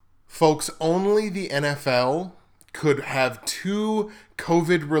Folks, only the NFL could have two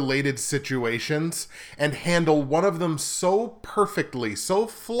COVID-related situations and handle one of them so perfectly, so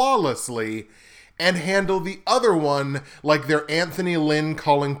flawlessly, and handle the other one like they're Anthony Lynn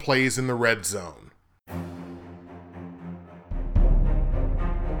calling plays in the red zone.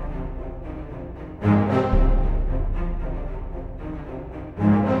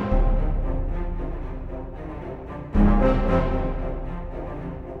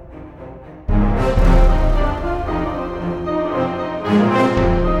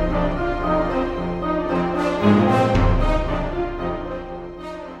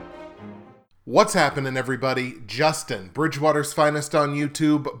 What's happening, everybody? Justin, Bridgewater's Finest on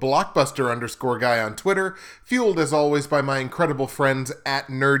YouTube, Blockbuster_guy on Twitter, fueled as always by my incredible friends at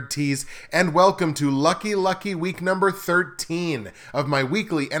NerdTees, and welcome to Lucky week number 13 of my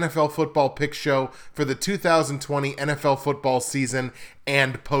weekly NFL football pick show for the 2020 NFL football season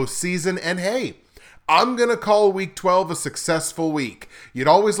and postseason. And hey, I'm going to call week 12 a successful week. You'd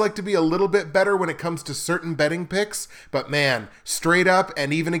always like to be a little bit better when it comes to certain betting picks, but man, straight up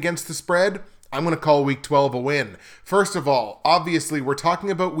and even against the spread, I'm going to call week 12 a win. First of all, obviously, we're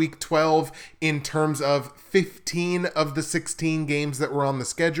talking about week 12 in terms of 15 of the 16 games that were on the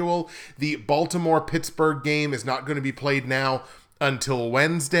schedule. The Baltimore-Pittsburgh game is not going to be played now until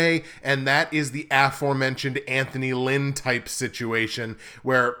Wednesday, and that is the aforementioned Anthony Lynn type situation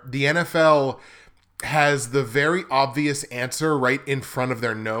where the NFL has the very obvious answer right in front of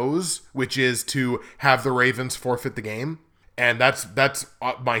their nose, which is to have the Ravens forfeit the game. And that's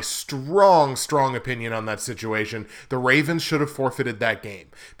my strong opinion on that situation. The Ravens should have forfeited that game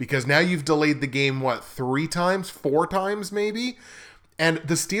because now you've delayed the game, 4 times maybe? And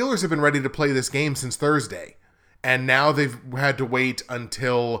the Steelers have been ready to play this game since Thursday. And now they've had to wait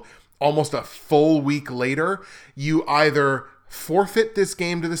until almost a full week later. You either forfeit this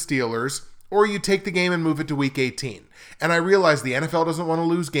game to the Steelers or you take the game and move it to week 18. And I realize the NFL doesn't want to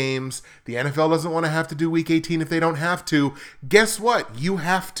lose games. The NFL doesn't want to have to do week 18 if they don't have to. Guess what? You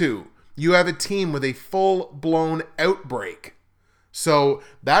have to. You have a team with a full-blown outbreak. So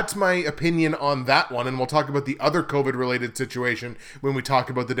that's my opinion on that one. And we'll talk about the other COVID-related situation when we talk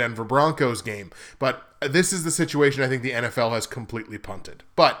about the Denver Broncos game. But this is the situation I think the NFL has completely punted.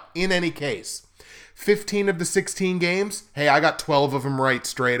 But in any case, 15 of the 16 games, hey, I got 12 of them right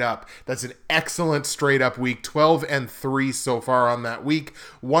straight up. That's an excellent straight up week. 12-3 so far on that week.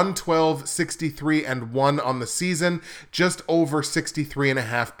 112, 63, and 1 on the season. Just over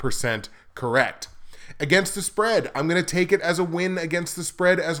 63.5% correct. Against the spread, I'm going to take it as a win against the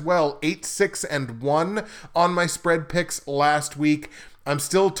spread as well. 8-6-1 on my spread picks last week. I'm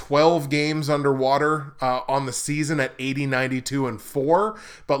still 12 games underwater on the season at 80, 92, and 4.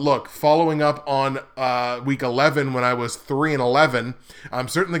 But look, following up on week 11 when I was 3-11, I'm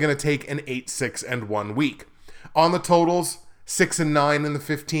certainly going to take an 8-6-1 week. On the totals, 6-9 in the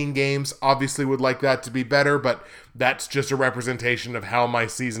 15 games. Obviously would like that to be better, but that's just a representation of how my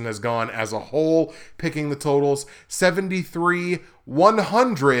season has gone as a whole. Picking the totals, 73,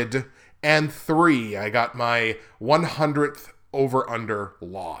 100, and 3. I got my 100th over-under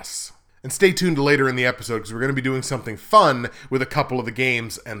loss. And stay tuned later in the episode because we're going to be doing something fun with a couple of the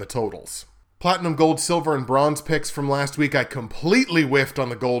games and the totals. Platinum, gold, silver, and bronze picks from last week. I completely whiffed on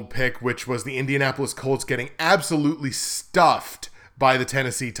the gold pick, which was the Indianapolis Colts getting absolutely stuffed by the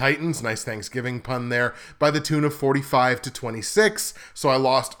Tennessee Titans. Nice Thanksgiving pun there. By the tune of 45-26. So I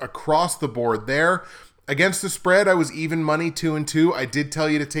lost across the board there. Against the spread, I was even money 2-2. I did tell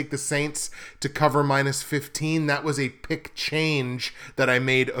you to take the Saints to cover -15. That was a pick change that I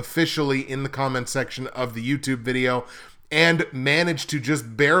made officially in the comment section of the YouTube video and managed to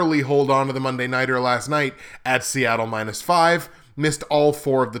just barely hold on to the Monday Nighter last night at Seattle -5. Missed all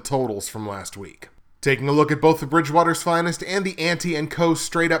 4 of the totals from last week. Taking a look at both the Bridgewater's Finest and the Ante & Co.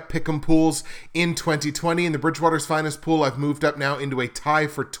 straight-up pick'em pools in 2020. In the Bridgewater's Finest pool, I've moved up now into a tie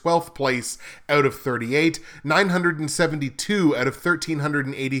for 12th place out of 38, 972 out of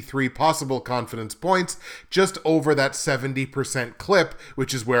 1,383 possible confidence points, just over that 70% clip,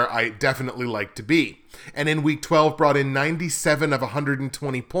 which is where I definitely like to be. And in week 12, brought in 97 of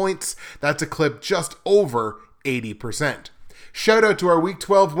 120 points. That's a clip just over 80%. Shout out to our Week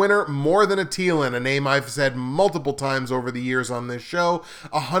 12 winner, More Than a Thielen, a name I've said multiple times over the years on this show.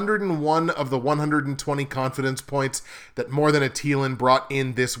 101 of the 120 confidence points that More Than a Thielen brought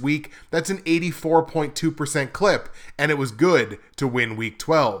in this week. That's an 84.2% clip, and it was good to win Week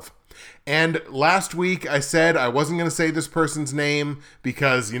 12. And last week I said I wasn't going to say this person's name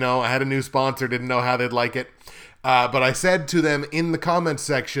because, I had a new sponsor, didn't know how they'd like it. But I said to them in the comments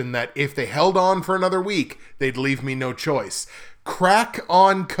section that if they held on for another week, they'd leave me no choice. Crack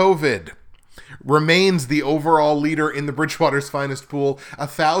on COVID remains the overall leader in the Bridgewater's Finest pool.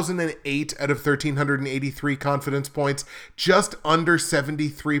 1,008 out of 1,383 confidence points, just under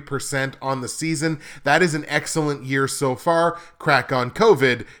 73% on the season. That is an excellent year so far. Crack on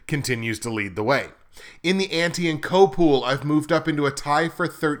COVID continues to lead the way. In the Ante and Co pool, I've moved up into a tie for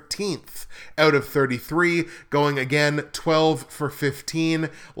 13th out of 33, going again 12 for 15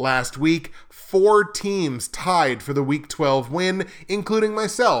 last week. 4 teams tied for the Week 12 win, including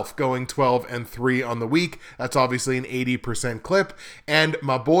myself, going 12-3 on the week. That's obviously an 80% clip. And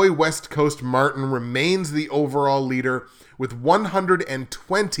my boy West Coast Martin remains the overall leader with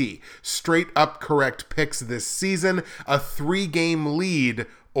 120 straight up correct picks this season, a 3-game lead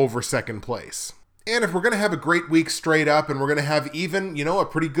over second place. And if we're going to have a great week straight up and we're going to have even, a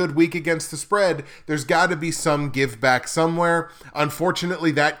pretty good week against the spread, there's got to be some give back somewhere.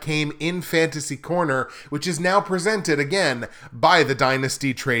 Unfortunately, that came in Fantasy Corner, which is now presented again by the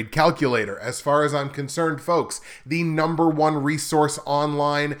Dynasty Trade Calculator. As far as I'm concerned, folks, the #1 resource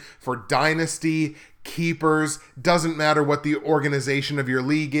online for Dynasty keepers. Doesn't matter what the organization of your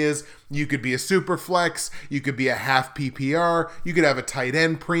league is. You could be a super flex, you could be a half PPR, you could have a tight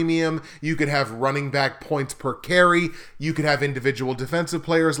end premium, you could have running back points per carry, you could have individual defensive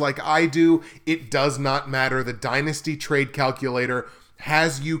players like I do. It does not matter. The Dynasty Trade Calculator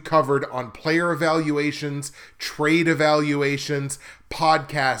has you covered on player evaluations, trade evaluations,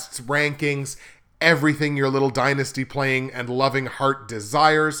 podcasts, rankings, everything your little Dynasty playing and loving heart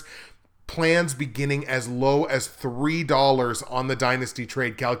desires. Plans beginning as low as $3 on the Dynasty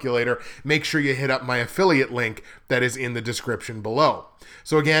Trade Calculator. Make sure you hit up my affiliate link that is in the description below.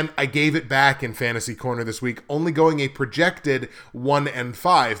 So again, I gave it back in Fantasy Corner this week, only going a projected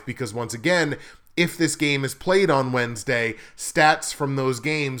 1-5, because once again, if this game is played on Wednesday, stats from those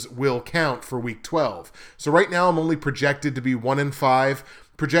games will count for Week 12. So right now I'm only projected to be 1-5.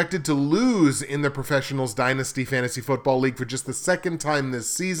 Projected to lose in the Professionals Dynasty Fantasy Football League for just the second time this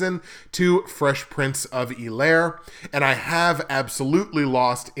season to Fresh Prince of Hilaire. And I have absolutely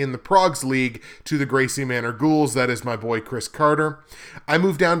lost in the Progs League to the Gracie Manor Ghouls. That is my boy Chris Carter. I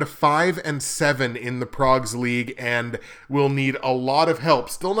moved down to 5-7 in the Progs League and will need a lot of help.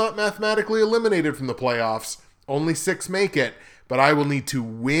 Still not mathematically eliminated from the playoffs. Only 6 make it. But I will need to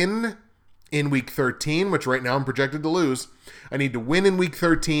win in Week 13, which right now I'm projected to lose. I need to win in Week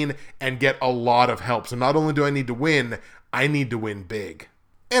 13 and get a lot of help. So not only do I need to win, I need to win big.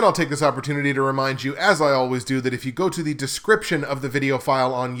 And I'll take this opportunity to remind you, as I always do, that if you go to the description of the video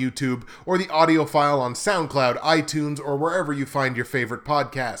file on YouTube or the audio file on SoundCloud, iTunes, or wherever you find your favorite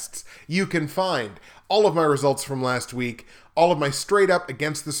podcasts, you can find all of my results from last week, all of my straight up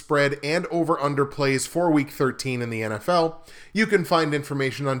against the spread and over-under plays for Week 13 in the NFL. You can find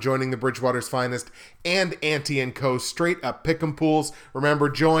information on joining the Bridgewater's Finest and Ante & Co. straight up pick'em pools. Remember,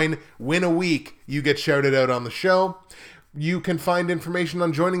 join, win a week, you get shouted out on the show. You can find information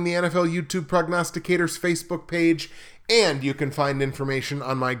on joining the NFL YouTube Prognosticators Facebook page, and you can find information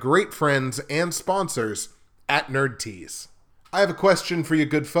on my great friends and sponsors at NerdTees. I have a question for you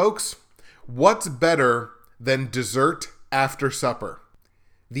good folks. What's better than dessert after supper?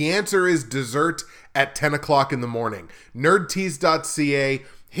 The answer is dessert at 10 o'clock in the morning. Nerdtees.ca.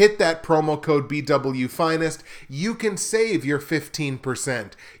 Hit that promo code BWFinest. You can save your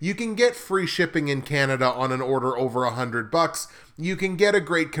 15%. You can get free shipping in Canada on an order over $100. You can get a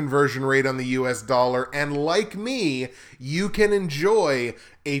great conversion rate on the US dollar. And like me, you can enjoy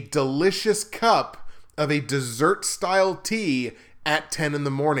a delicious cup of a dessert-style tea at 10 in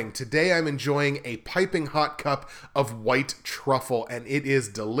the morning. Today I'm enjoying a piping hot cup of white truffle, and it is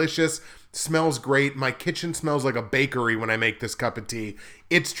delicious. Smells great. My kitchen smells like a bakery when I make this cup of tea.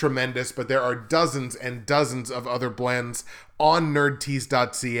 It's tremendous, but there are dozens and dozens of other blends on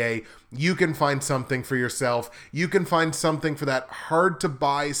nerdtees.ca. You can find something for yourself. You can find something for that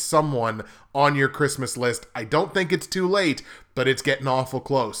hard-to-buy someone on your Christmas list. I don't think it's too late, but it's getting awful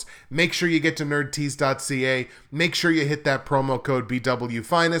close. Make sure you get to nerdtees.ca. Make sure you hit that promo code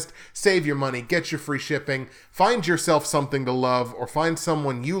BWFinest. Save your money. Get your free shipping. Find yourself something to love, or find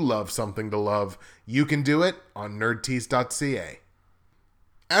someone you love something to love. You can do it on nerdtees.ca.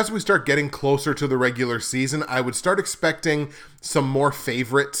 As we start getting closer to the regular season, I would start expecting some more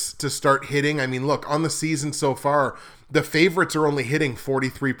favorites to start hitting. I mean, look, on the season so far, the favorites are only hitting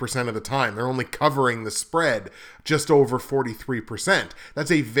 43% of the time. They're only covering the spread just over 43%. That's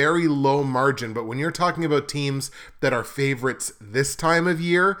a very low margin, but when you're talking about teams that are favorites this time of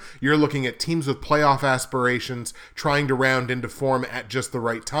year, you're looking at teams with playoff aspirations trying to round into form at just the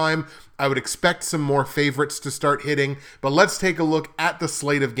right time. I would expect some more favorites to start hitting, but let's take a look at the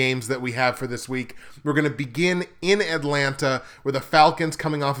slate of games that we have for this week. We're going to begin in Atlanta, where the Falcons,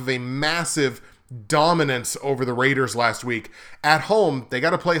 coming off of a massive dominance over the Raiders last week. At home, they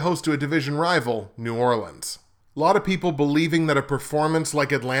got to play host to a division rival, New Orleans. A lot of people believing that a performance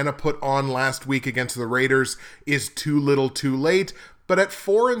like Atlanta put on last week against the Raiders is too little too late, but at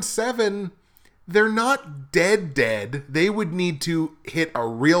 4-7, they're not dead. They would need to hit a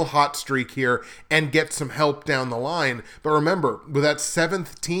real hot streak here and get some help down the line. But remember, with that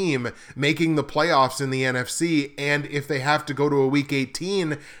 7th team making the playoffs in the NFC, and if they have to go to a week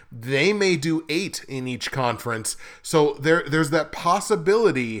 18, they may do 8 in each conference. So there's that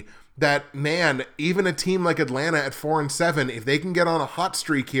possibility that, man, even a team like Atlanta at 4-7, if they can get on a hot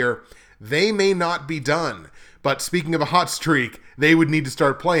streak here, they may not be done. But speaking of a hot streak, they would need to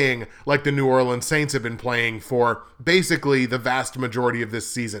start playing like the New Orleans Saints have been playing for basically the vast majority of this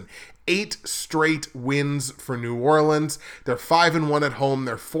season. 8 straight wins for New Orleans. They're 5-1 at home.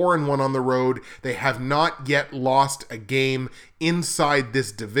 They're 4-1 on the road. They have not yet lost a game inside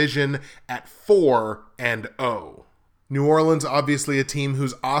this division at 4-0. New Orleans, obviously a team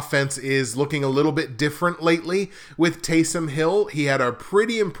whose offense is looking a little bit different lately with Taysom Hill. He had a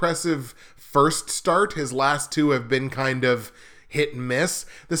pretty impressive first start. His last 2 have been kind of hit and miss.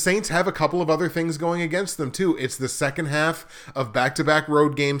 The Saints have a couple of other things going against them too. It's the second half of back-to-back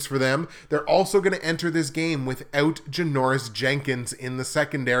road games for them. They're also going to enter this game without Janoris Jenkins in the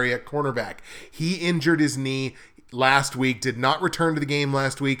secondary at cornerback. He injured his knee last week, did not return to the game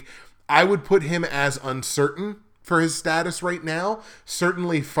last week. I would put him as uncertain for his status right now,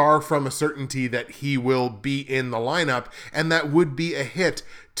 certainly far from a certainty that he will be in the lineup, and that would be a hit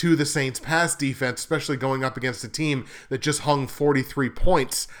to the Saints' pass defense, especially going up against a team that just hung 43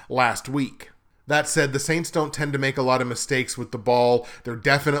 points last week. That said, the Saints don't tend to make a lot of mistakes with the ball. They're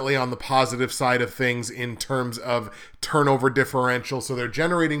definitely on the positive side of things in terms of turnover differential, so they're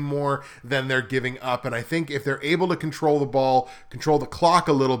generating more than they're giving up. And I think if they're able to control the ball, control the clock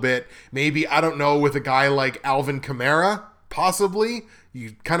a little bit, maybe, I don't know, with a guy like Alvin Kamara, possibly,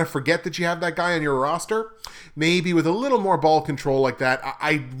 you kind of forget that you have that guy on your roster. Maybe with a little more ball control like that,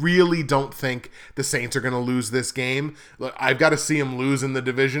 I really don't think the Saints are going to lose this game. Look, I've got to see them lose in the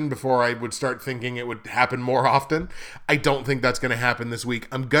division before I would start thinking it would happen more often. I don't think that's going to happen this week.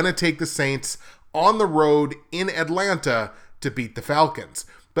 I'm going to take the Saints on the road in Atlanta to beat the Falcons.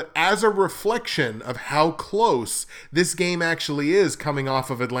 But as a reflection of how close this game actually is coming off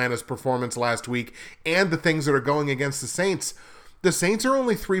of Atlanta's performance last week and the things that are going against the Saints are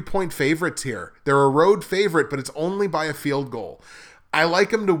only 3-point favorites here. They're a road favorite, but it's only by a field goal. I like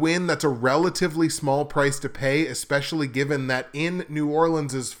them to win. That's a relatively small price to pay, especially given that in New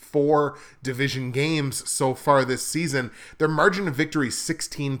Orleans' 4 division games so far this season, their margin of victory is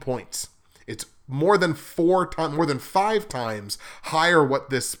 16 points. It's more than 5 times higher than what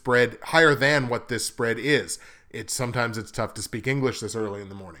this spread is. Sometimes it's tough to speak English this early in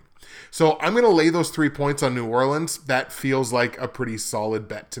the morning. So I'm going to lay those 3 points on New Orleans. That feels like a pretty solid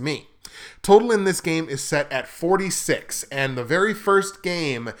bet to me. Total in this game is set at 46, and the very first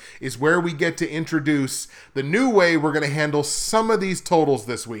game is where we get to introduce the new way we're going to handle some of these totals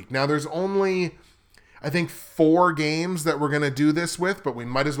this week. Now, there's only, I think, 4 games that we're going to do this with, but we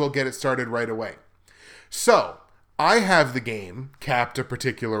might as well get it started right away. So, I have the game capped a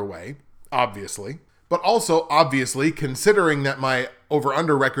particular way, obviously. But also, obviously, considering that my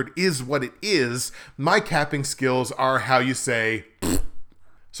over-under record is what it is, my capping skills are how you say, pfft.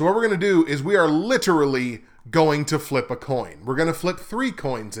 So what we're going to do is we are literally going to flip a coin. We're going to flip 3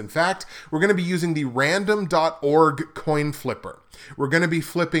 coins, in fact. We're going to be using the random.org coin flipper. We're going to be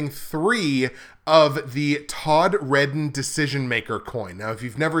flipping 3 of the Todd Redden Decision Maker coin. Now, if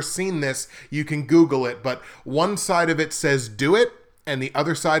you've never seen this, you can Google it, but one side of it says do it, and the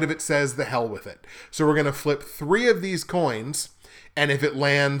other side of it says the hell with it. So we're going to flip 3 of these coins, and if it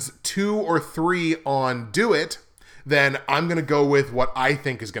lands 2 or 3 on do it, then I'm going to go with what I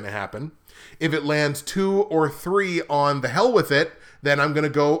think is going to happen. If it lands 2 or 3 on the hell with it, then I'm going to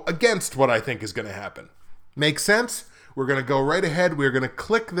go against what I think is going to happen. Make sense? We're going to go right ahead. We're going to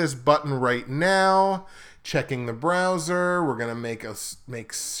click this button right now, checking the browser. We're going to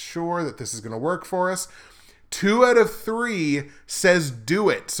make sure that this is going to work for us. 2 out of 3 says do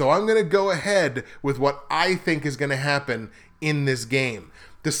it. So I'm going to go ahead with what I think is going to happen in this game.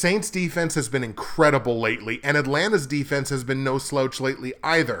 The Saints defense has been incredible lately, and Atlanta's defense has been no slouch lately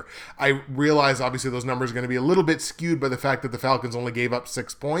either. I realize obviously those numbers are going to be a little bit skewed by the fact that the Falcons only gave up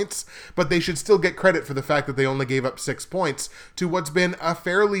 6 points, but they should still get credit for the fact that they only gave up 6 points to what's been a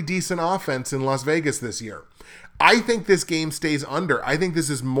fairly decent offense in Las Vegas this year. I think this game stays under. I think this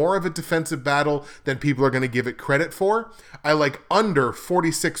is more of a defensive battle than people are going to give it credit for. I like under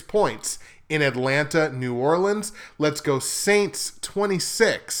 46 points in Atlanta, New Orleans. Let's go Saints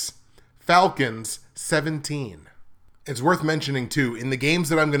 26, Falcons 17. It's worth mentioning too, in the games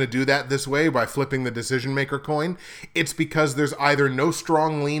that I'm going to do that this way by flipping the decision maker coin, it's because there's either no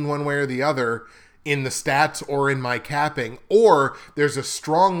strong lean one way or the other in the stats or in my capping, or there's a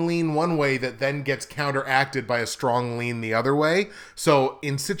strong lean one way that then gets counteracted by a strong lean the other way. So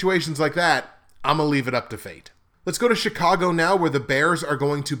in situations like that, I'm going to leave it up to fate. Let's go to Chicago now, where the Bears are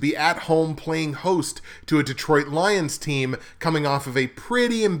going to be at home playing host to a Detroit Lions team coming off of a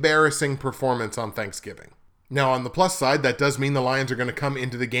pretty embarrassing performance on Thanksgiving. Now, on the plus side, that does mean the Lions are going to come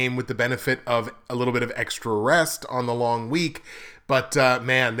into the game with the benefit of a little bit of extra rest on the long week. But,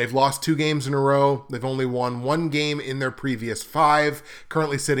 man, they've lost 2 games in a row. They've only won 1 game in their previous 5,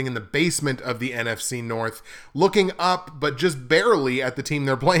 currently sitting in the basement of the NFC North, looking up, but just barely at the team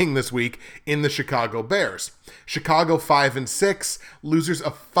they're playing this week in the Chicago Bears. Chicago 5-6, losers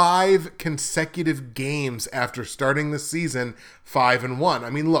of 5 consecutive games after starting the season 5-1. I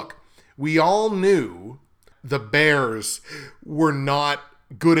mean, look, we all knew the Bears were not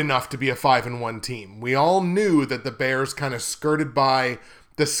good enough to be a 5-1 team. We all knew that the Bears kind of skirted by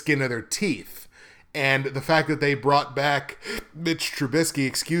the skin of their teeth. And the fact that they brought back Mitch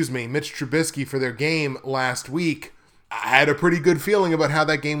Trubisky for their game last week, I had a pretty good feeling about how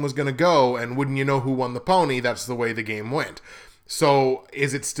that game was going to go. And wouldn't you know who won the pony? That's the way the game went. So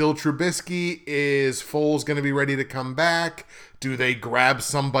is it still Trubisky? Is Foles going to be ready to come back? Do they grab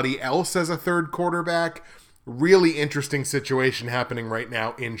somebody else as a third quarterback? Really interesting situation happening right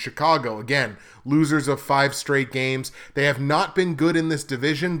now in Chicago. Again, losers of 5 straight games. They have not been good in this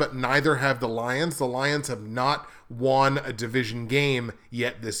division, but neither have the Lions. The Lions have not won a division game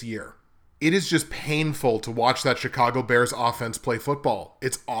yet this year. It is just painful to watch that Chicago Bears offense play football.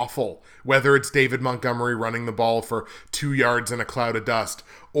 It's awful. Whether it's David Montgomery running the ball for 2 yards in a cloud of dust,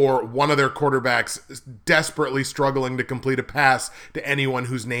 or one of their quarterbacks desperately struggling to complete a pass to anyone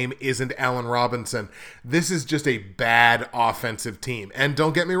whose name isn't Allen Robinson. This is just a bad offensive team. And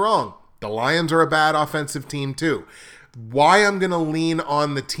don't get me wrong, the Lions are a bad offensive team too. Why I'm going to lean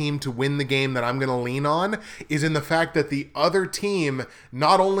on the team to win the game that I'm going to lean on is in the fact that the other team,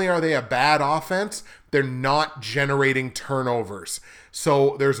 not only are they a bad offense, they're not generating turnovers.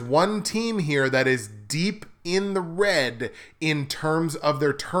 So there's one team here that is deep in the red in terms of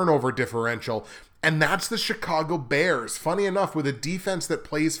their turnover differential, and that's the Chicago Bears. Funny enough, with a defense that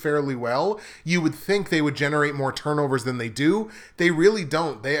plays fairly well, you would think they would generate more turnovers than they do. They really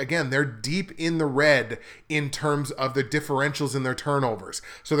don't. They're deep in the red in terms of the differentials in their turnovers.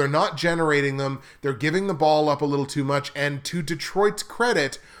 So they're not generating them. They're giving the ball up a little too much. And to Detroit's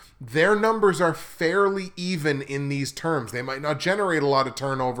credit, their numbers are fairly even in these terms. They might not generate a lot of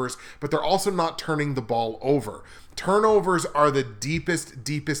turnovers, but they're also not turning the ball over. Turnovers are the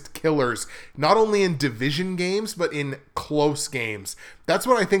deepest killers, not only in division games, but in close games. That's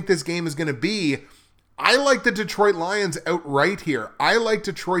what I think this game is going to be. I like the Detroit Lions outright here. I like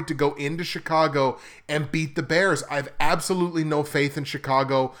Detroit to go into Chicago and beat the Bears. I have absolutely no faith in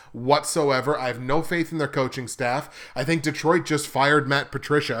Chicago whatsoever. I have no faith in their coaching staff. I think Detroit just fired Matt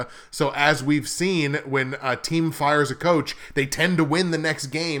Patricia. So as we've seen, when a team fires a coach, they tend to win the next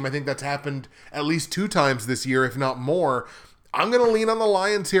game. I think that's happened at least 2 times this year, if not more. I'm going to lean on the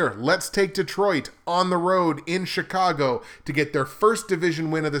Lions here. Let's take Detroit on the road in Chicago to get their first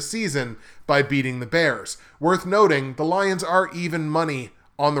division win of the season by beating the Bears. Worth noting, the Lions are even money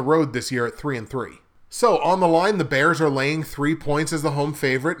on the road this year at 3-3. So on the line, the Bears are laying 3 points as the home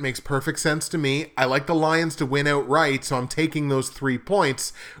favorite. Makes perfect sense to me. I like the Lions to win outright, so I'm taking those 3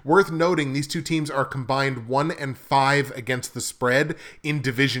 points. Worth noting, these 2 teams are combined 1-5 against the spread in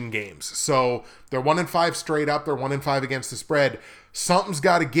division games. So they're 1-5 straight up. They're 1-5 against the spread. Something's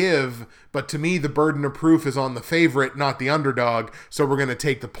got to give, but to me, the burden of proof is on the favorite, not the underdog. So we're going to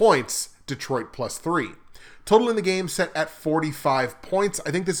take the points, Detroit +3. Total in the game set at 45 points. I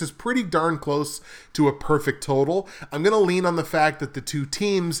think this is pretty darn close to a perfect total. I'm going to lean on the fact that the 2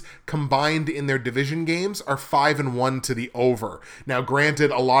 teams combined in their division games are 5-1 to the over. Now, granted,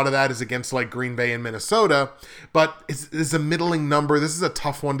 a lot of that is against like Green Bay and Minnesota, but it's a middling number. This is a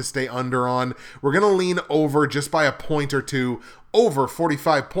tough one to stay under on. We're going to lean over just by a point or 2, over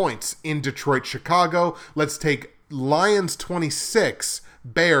 45 points in Detroit, Chicago. Let's take Lions 26,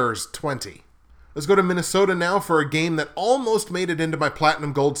 Bears 20. Let's go to Minnesota now for a game that almost made it into my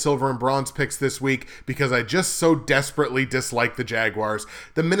platinum, gold, silver, and bronze picks this week because I just so desperately dislike the Jaguars.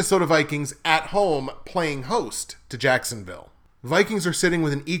 The Minnesota Vikings at home playing host to Jacksonville. Vikings are sitting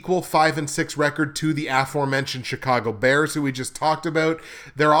with an equal 5-6 record to the aforementioned Chicago Bears, who we just talked about.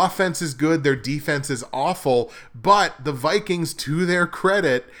 Their offense is good, their defense is awful, but the Vikings, to their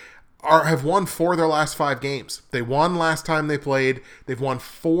credit, have won 4 of their last 5 games. They won last time they played. They've won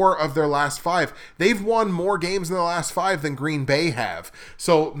 4 of their last 5. They've won more games in the last 5 than Green Bay have.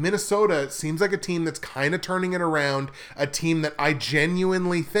 So Minnesota seems like a team that's kind of turning it around, a team that I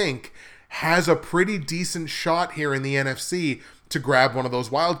genuinely think has a pretty decent shot here in the NFC to grab one of those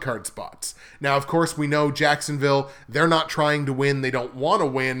wildcard spots. Now, of course, we know Jacksonville, they're not trying to win. They don't want to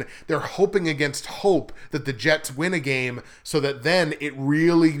win. They're hoping against hope that the Jets win a game so that then it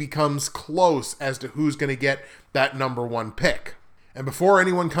really becomes close as to who's going to get that number 1 pick. And before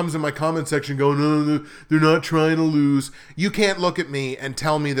anyone comes in my comment section going, no, they're not trying to lose, you can't look at me and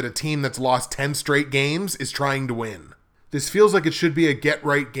tell me that a team that's lost 10 straight games is trying to win. This feels like it should be a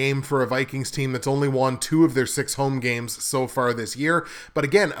get-right game for a Vikings team that's only won 2 of their 6 home games so far this year. But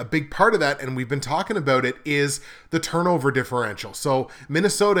again, a big part of that, and we've been talking about it, is the turnover differential. So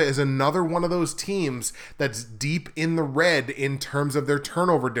Minnesota is another one of those teams that's deep in the red in terms of their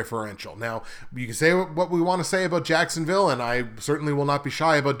turnover differential. Now, you can say what we want to say about Jacksonville, and I certainly will not be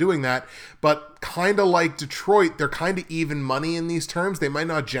shy about doing that, but kind of like Detroit, they're kind of even money in these terms. They might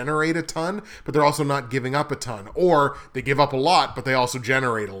not generate a ton, but they're also not giving up a ton. Or they give up a lot, but they also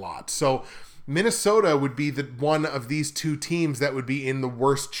generate a lot. So Minnesota would be the one of these 2 teams that would be in the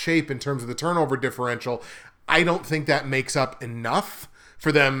worst shape in terms of the turnover differential. I don't think that makes up enough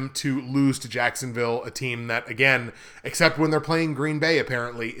for them to lose to Jacksonville, a team that, again, except when they're playing Green Bay,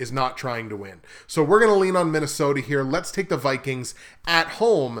 apparently, is not trying to win. So we're going to lean on Minnesota here. Let's take the Vikings at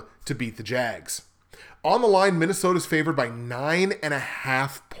home to beat the Jags. On the line, Minnesota's favored by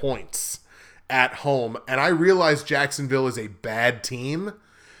 9.5 points at home. And I realize Jacksonville is a bad team,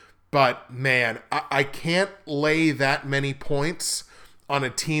 but man, I can't lay that many points on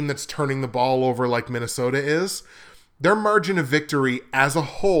a team that's turning the ball over like Minnesota is. Their margin of victory as a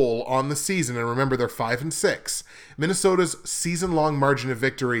whole on the season, and remember they're 5-6, Minnesota's season-long margin of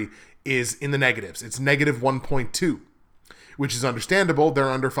victory is in the negatives. It's negative 1.2, which is understandable. They're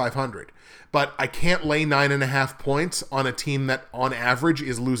under 500. But I can't lay 9.5 points on a team that on average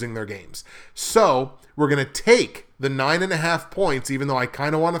is losing their games. So we're going to take the 9.5 points, even though I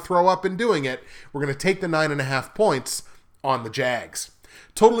kind of want to throw up in doing it. We're going to take the 9.5 points on the Jags.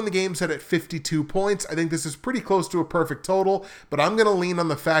 Total in the game set at 52 points. I think this is pretty close to a perfect total, but I'm going to lean on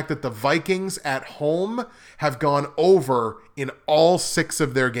the fact that the Vikings at home have gone over in all 6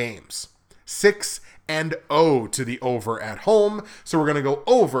 of their games. 6-0 to the over at home. So we're going to go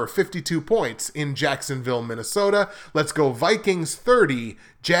over 52 points in Jacksonville, Minnesota. Let's go Vikings 30,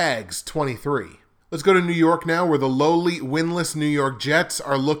 Jags 23. Let's go to New York now, where the lowly, winless New York Jets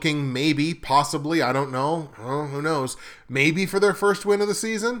are looking maybe, possibly, I don't know, who knows, maybe for their first win of the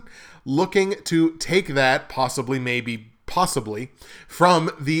season. Looking to take that, possibly,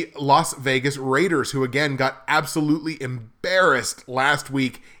 from the Las Vegas Raiders, who again got absolutely embarrassed last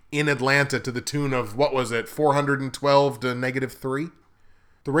week in Atlanta to the tune of, 412 to -3?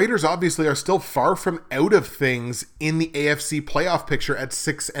 The Raiders obviously are still far from out of things in the AFC playoff picture at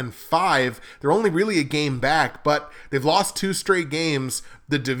 6-5. They're only really a game back, but they've lost 2 straight games.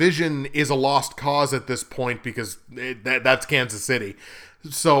 The division is a lost cause at this point because that's Kansas City.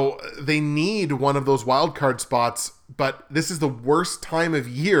 So they need one of those wild card spots, but this is the worst time of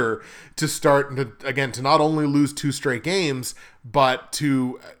year to start, to not only lose 2 straight games, but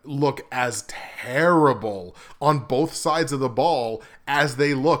to look as terrible on both sides of the ball as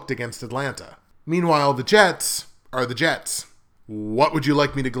they looked against Atlanta. Meanwhile, the Jets are the Jets. What would you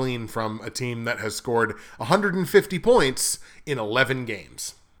like me to glean from a team that has scored 150 points in 11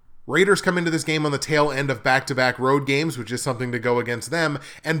 games? Raiders come into this game on the tail end of back-to-back road games, which is something to go against them,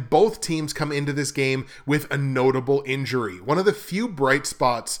 and both teams come into this game with a notable injury. One of the few bright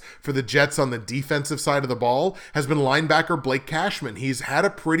spots for the Jets on the defensive side of the ball has been linebacker Blake Cashman. He's had a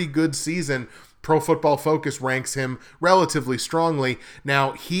pretty good season. Pro Football Focus ranks him relatively strongly.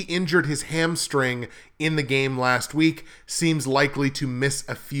 Now, he injured his hamstring in the game last week, seems likely to miss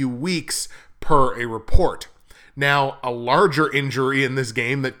a few weeks per a report. Now, a larger injury in this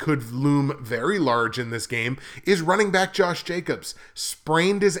game that could loom very large in this game is running back Josh Jacobs.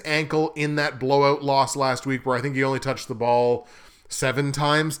 Sprained his ankle in that blowout loss last week where I think he only touched the ball 7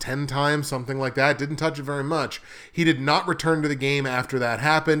 times, 10 times, something like that. Didn't touch it very much. He did not return to the game after that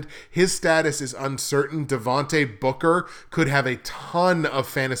happened. His status is uncertain. Devontae Booker could have a ton of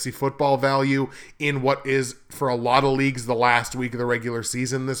fantasy football value in what is, for a lot of leagues, the last week of the regular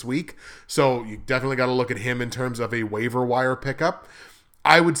season this week. So you definitely got to look at him in terms of a waiver wire pickup.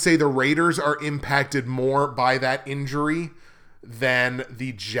 I would say the Raiders are impacted more by that injury than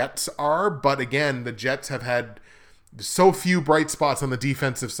the Jets are. But again, the Jets have had so few bright spots on the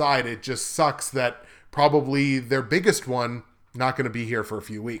defensive side. It just sucks that probably their biggest one not going to be here for a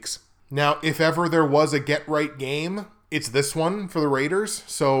few weeks. Now, if ever there was a get-right game, it's this one for the Raiders.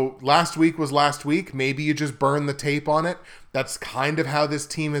 So last week was last week. Maybe you just burn the tape on it. That's kind of how this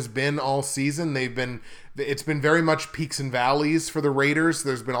team has been all season. It's been very much peaks and valleys for the Raiders.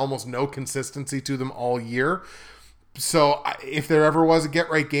 There's been almost no consistency to them all year. So if there ever was a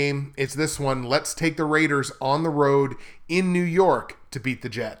get-right game, it's this one. Let's take the Raiders on the road in New York to beat the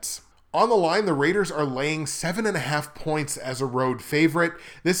Jets. On the line, the Raiders are laying 7.5 points as a road favorite.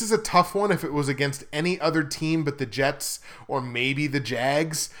 This is a tough one if it was against any other team but the Jets or maybe the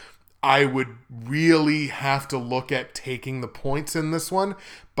Jags. I would really have to look at taking the points in this one,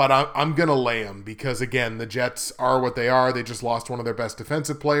 but I'm going to lay them because, again, the Jets are what they are. They just lost one of their best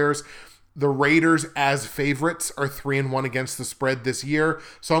defensive players. The Raiders, as favorites, are 3-1 against the spread this year,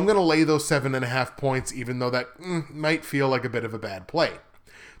 so I'm going to lay those 7.5 points, even though that might feel like a bit of a bad play.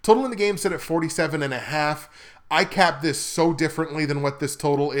 Total in the game set at 47.5. I cap this so differently than what this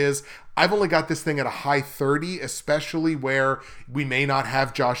total is. I've only got this thing at a high 30, especially where we may not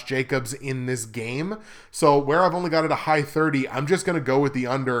have Josh Jacobs in this game. So where I've only got it a high 30, I'm just going to go with the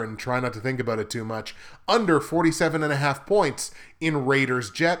under and try not to think about it too much. Under 47.5 points in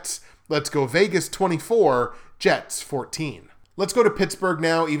Raiders-Jets. Let's go Vegas 24, Jets 14. Let's go to Pittsburgh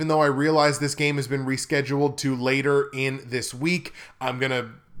now, even though I realize this game has been rescheduled to later in this week. I'm going to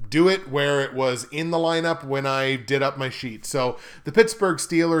do it where it was in the lineup when I did up my sheet. So the Pittsburgh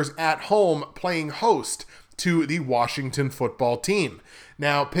Steelers at home playing host to the Washington football team.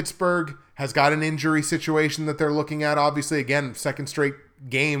 Now, Pittsburgh has got an injury situation that they're looking at. Obviously, again, second straight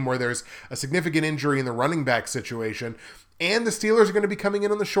game where there's a significant injury in the running back situation. And the Steelers are going to be coming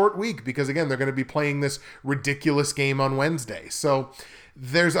in on the short week because, again, they're going to be playing this ridiculous game on Wednesday. So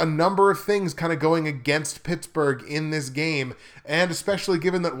there's a number of things kind of going against Pittsburgh in this game, and especially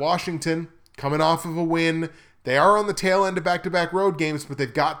given that Washington, coming off of a win, they are on the tail end of back-to-back road games, but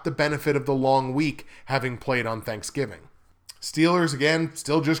they've got the benefit of the long week having played on Thanksgiving. Steelers, again,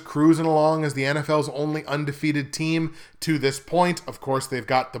 still just cruising along as the NFL's only undefeated team to this point. Of course, they've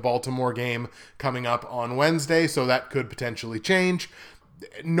got the Baltimore game coming up on Wednesday, so that could potentially change.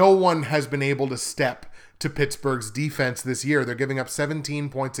 No one has been able to step to Pittsburgh's defense this year. They're giving up 17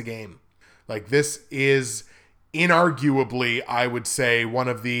 points a game. Like, this is inarguably, I would say, one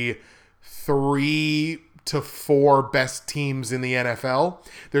of the 3 to 4 best teams in the NFL.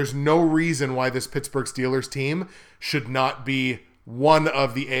 There's no reason why this Pittsburgh Steelers team should not be one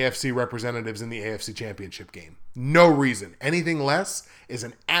of the AFC representatives in the AFC Championship game. No reason. Anything less is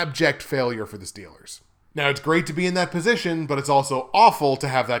an abject failure for the Steelers. Now, it's great to be in that position, but it's also awful to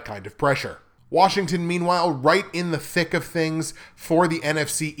have that kind of pressure. Washington, meanwhile, right in the thick of things for the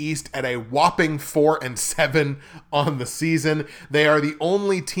NFC East at a whopping 4-7 on the season. They are the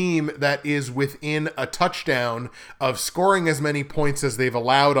only team that is within a touchdown of scoring as many points as they've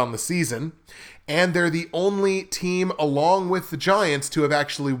allowed on the season. And they're the only team, along with the Giants, to have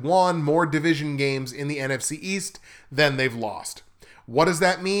actually won more division games in the NFC East than they've lost. What does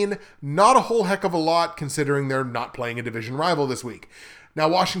that mean? Not a whole heck of a lot, considering they're not playing a division rival this week. Now,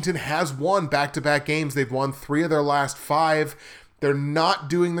 Washington has won back-to-back games. They've won 3 of their last 5. They're not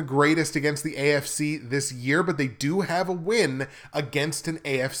doing the greatest against the AFC this year, but they do have a win against an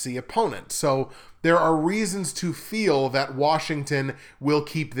AFC opponent. So there are reasons to feel that Washington will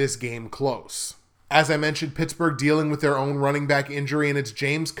keep this game close. As I mentioned, Pittsburgh dealing with their own running back injury, and it's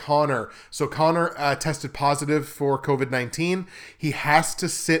James Conner. So Conner tested positive for COVID-19. He has to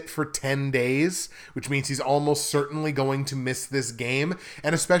sit for 10 days, which means he's almost certainly going to miss this game.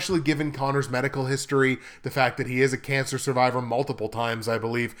 And especially given Conner's medical history, the fact that he is a cancer survivor multiple times, I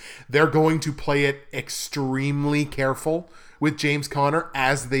believe, they're going to play it extremely careful with James Conner,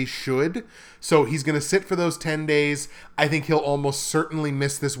 as they should. So he's going to sit for those 10 days. I think he'll almost certainly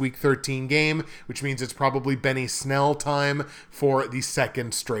miss this Week 13 game, which means it's probably Benny Snell time for the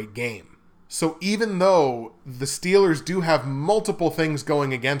second straight game. So even though the Steelers do have multiple things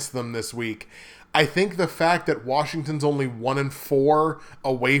going against them this week, I think the fact that Washington's only 1-4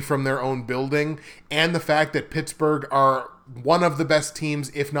 away from their own building, and the fact that Pittsburgh are one of the best teams,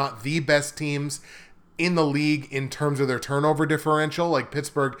 if not the best teams, in the league in terms of their turnover differential. Like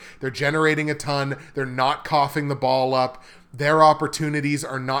Pittsburgh, they're generating a ton. They're not coughing the ball up. Their opportunities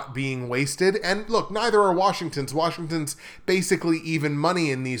are not being wasted. And look, neither are Washington's. Washington's basically even money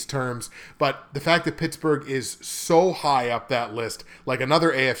in these terms. But the fact that Pittsburgh is so high up that list, like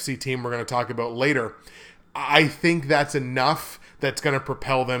another AFC team we're going to talk about later, I think that's enough that's going to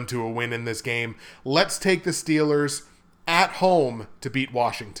propel them to a win in this game. Let's take the Steelers at home to beat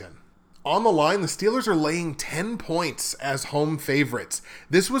Washington. On the line, the Steelers are laying 10 points as home favorites.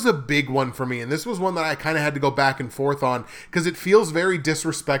 This was a big one for me, and this was one that I kind of had to go back and forth on because it feels very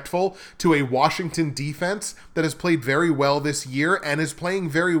disrespectful to a Washington defense that has played very well this year and is playing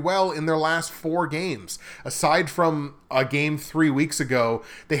very well in their last 4 games. Aside from a game 3 weeks ago,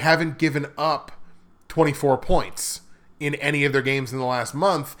 they haven't given up 24 points in any of their games in the last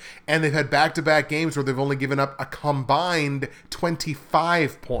month, and they've had back-to-back games where they've only given up a combined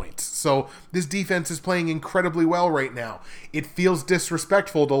 25 points. So this defense is playing incredibly well right now. It feels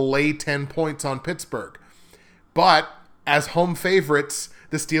disrespectful to lay 10 points on Pittsburgh. But as home favorites,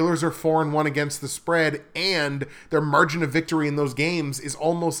 the Steelers are 4-1 against the spread, and their margin of victory in those games is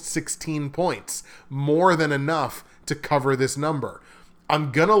almost 16 points, more than enough to cover this number.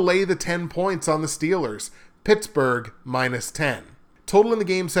 I'm gonna lay the 10 points on the Steelers. Pittsburgh -10. Total in the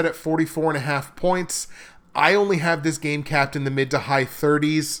game set at 44.5 points. I only have this game capped in the mid to high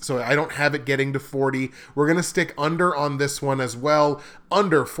 30s, so I don't have it getting to 40. We're going to stick under on this one as well.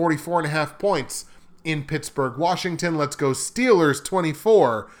 Under 44.5 points in Pittsburgh, Washington. Let's go Steelers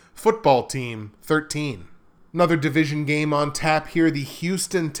 24, football team 13. Another division game on tap here. The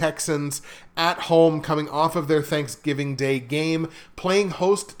Houston Texans at home, coming off of their Thanksgiving Day game, playing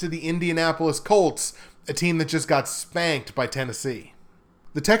host to the Indianapolis Colts, a team that just got spanked by Tennessee.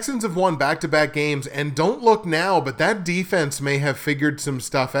 The Texans have won back-to-back games, and don't look now, but that defense may have figured some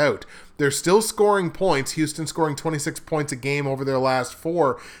stuff out. They're still scoring points. Houston scoring 26 points a game over their last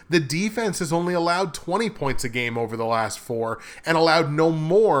 4. The defense has only allowed 20 points a game over the last 4 and allowed no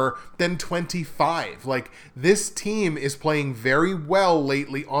more than 25. Like, this team is playing very well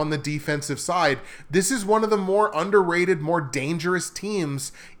lately on the defensive side. This is one of the more underrated, more dangerous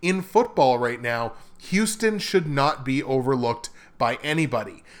teams in football right now. Houston should not be overlooked by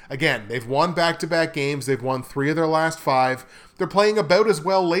anybody. Again, they've won back-to-back games. They've won 3 of their last 5. They're playing about as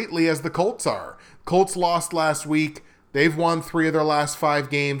well lately as the Colts are. Colts lost last week. They've won 3 of their last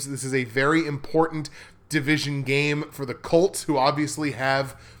 5 games. This is a very important division game for the Colts, who obviously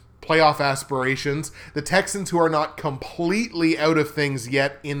have playoff aspirations. The Texans, who are not completely out of things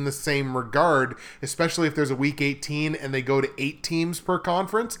yet in the same regard, especially if there's a week 18 and they go to 8 teams per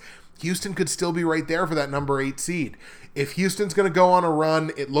conference, Houston could still be right there for that number 8 seed. If Houston's going to go on a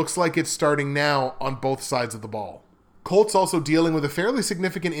run, it looks like it's starting now on both sides of the ball. Colts also dealing with a fairly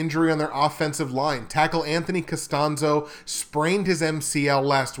significant injury on their offensive line. Tackle Anthony Costanzo sprained his MCL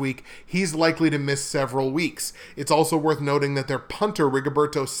last week. He's likely to miss several weeks. It's also worth noting that their punter,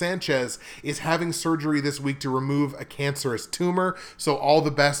 Rigoberto Sanchez, is having surgery this week to remove a cancerous tumor. So all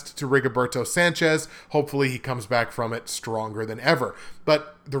the best to Rigoberto Sanchez. Hopefully he comes back from it stronger than ever.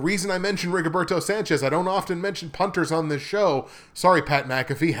 But the reason I mention Rigoberto Sanchez, I don't often mention punters on this show. Sorry, Pat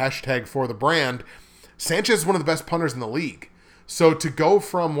McAfee, #for the brand. Sanchez is one of the best punters in the league. So to go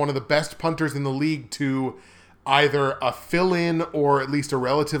from one of the best punters in the league to either a fill-in or at least a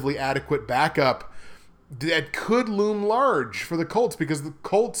relatively adequate backup, that could loom large for the Colts, because the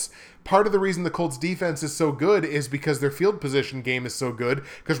Colts, part of the reason the Colts defense is so good is because their field position game is so good,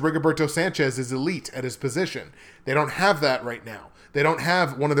 because Rigoberto Sanchez is elite at his position. They don't have that right now. They don't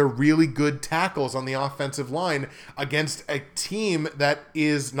have one of their really good tackles on the offensive line against a team that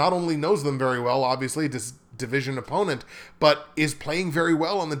is not only knows them very well, obviously, division opponent, but is playing very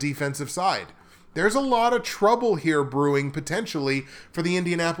well on the defensive side. There's a lot of trouble here brewing potentially for the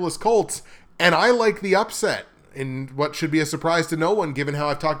Indianapolis Colts, and I like the upset in what should be a surprise to no one given how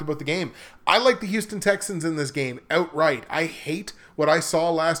I've talked about the game. I like the Houston Texans in this game outright. I hate what I saw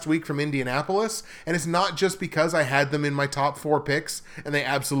last week from Indianapolis, and it's not just because I had them in my top 4 picks and they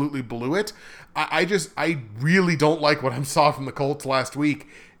absolutely blew it. I really don't like what I saw from the Colts last week,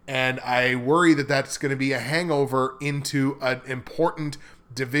 and I worry that that's going to be a hangover into an important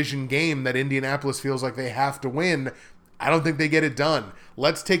division game that Indianapolis feels like they have to win. I don't think they get it done.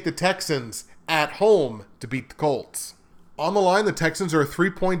 Let's take the Texans at home to beat the Colts. On the line, the Texans are a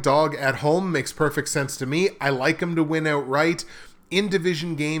 3-point dog at home. Makes perfect sense to me. I like them to win outright. In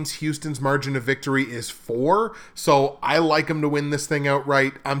division games, Houston's margin of victory is 4, so I like them to win this thing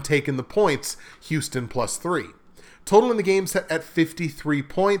outright. I'm taking the points, Houston +3. Total in the game set at 53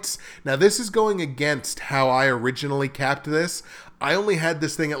 points. Now, this is going against how I originally capped this. I only had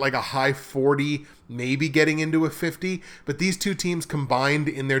this thing at like a high 40, maybe getting into a 50, but these two teams combined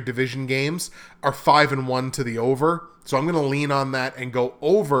in their division games are 5-1 to the over. So I'm going to lean on that and go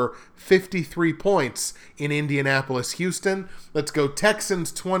over 53 points in Indianapolis, Houston. Let's go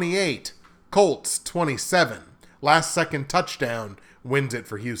Texans 28, Colts 27. Last second touchdown wins it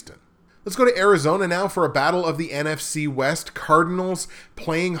for Houston. Let's go to Arizona now for a battle of the NFC West. Cardinals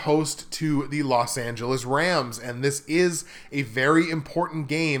playing host to the Los Angeles Rams. And this is a very important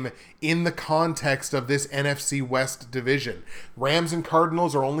game in the context of this NFC West division. Rams and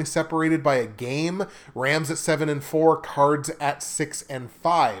Cardinals are only separated by a game. Rams at 7-4, Cards at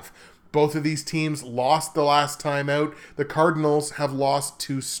 6-5. Both of these teams lost the last time out. The Cardinals have lost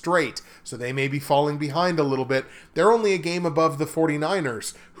 2 straight, so they may be falling behind a little bit. They're only a game above the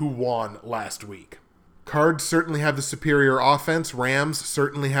 49ers, who won last week. Cards certainly have the superior offense. Rams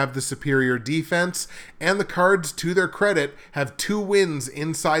certainly have the superior defense. And the Cards, to their credit, have 2 wins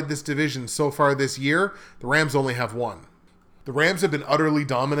inside this division so far this year. The Rams only have 1. The Rams have been utterly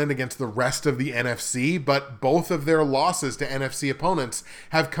dominant against the rest of the NFC, but both of their losses to NFC opponents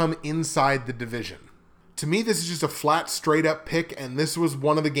have come inside the division. To me, this is just a flat, straight-up pick, and this was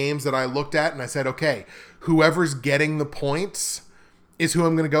one of the games that I looked at and I said, okay, whoever's getting the points is who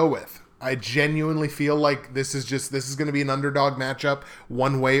I'm going to go with. I genuinely feel like this is going to be an underdog matchup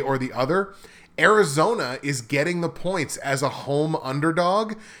one way or the other. Arizona is getting the points as a home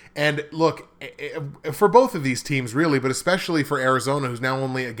underdog. And look, for both of these teams really, but especially for Arizona, who's now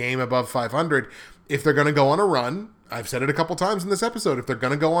only a game above 500, if they're going to go on a run, I've said it a couple times in this episode, if they're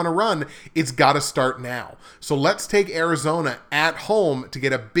going to go on a run, it's got to start now. So let's take Arizona at home to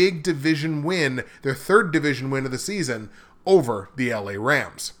get a big division win, their 3rd division win of the season, over the LA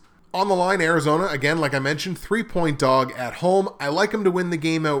Rams. On the line, Arizona, again, like I mentioned, 3-point dog at home. I like them to win the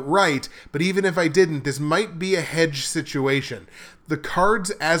game outright, but even if I didn't, this might be a hedge situation. The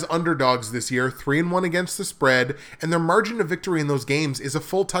Cards as underdogs this year, 3-1 against the spread, and their margin of victory in those games is a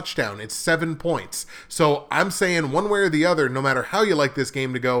full touchdown. It's 7 points. So I'm saying one way or the other, no matter how you like this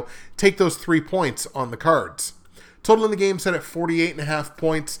game to go, take those 3 points on the Cards. Total in the game set at 48.5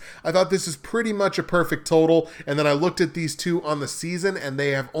 points. I thought this is pretty much a perfect total, and then I looked at these two on the season, and they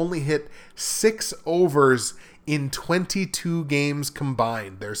have only hit 6 overs in 22 games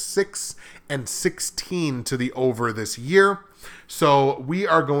combined. They're 6-16 to the over this year. So we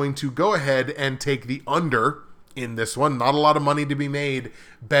are going to go ahead and take the under in this one. Not a lot of money to be made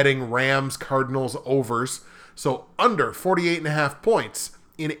betting Rams Cardinals overs. So under 48.5 points.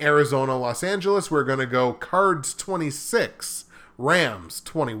 In Arizona, Los Angeles, we're going to go Cards 26, Rams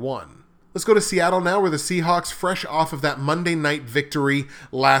 21. Let's go to Seattle now, where the Seahawks, fresh off of that Monday night victory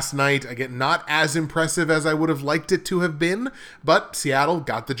last night, again, not as impressive as I would have liked it to have been, but Seattle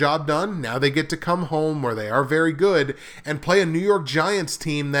got the job done. Now they get to come home, where they are very good, and play a New York Giants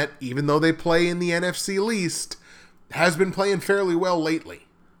team that, even though they play in the NFC least, has been playing fairly well lately.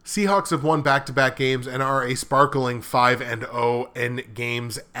 Seahawks have won back-to-back games and are a sparkling 5-0 in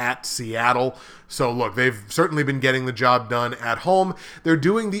games at Seattle. So look, they've certainly been getting the job done at home. They're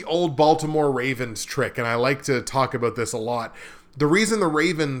doing the old Baltimore Ravens trick, and I like to talk about this a lot. The reason the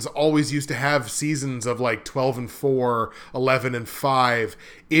Ravens always used to have seasons of like 12-4, 11-5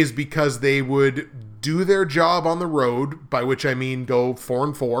 is because they would do their job on the road, by which I mean go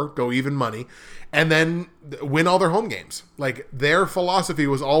 4-4, go even money, and then win all their home games. Like, their philosophy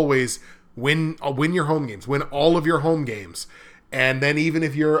was always win your home games, win all of your home games. And then even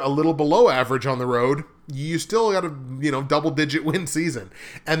if you're a little below average on the road, you still got a double-digit win season.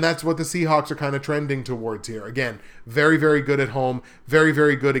 And that's what the Seahawks are kind of trending towards here. Again, very, very good at home, very,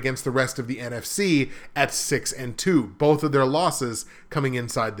 very good against the rest of the NFC at 6-2. Both of their losses coming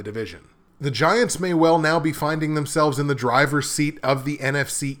inside the division. The Giants may well now be finding themselves in the driver's seat of the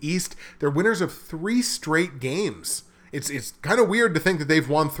NFC East. They're winners of 3 straight games. It's kind of weird to think that they've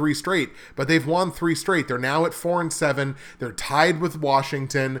won 3 straight, but they've won 3 straight. They're now at 4-7. They're tied with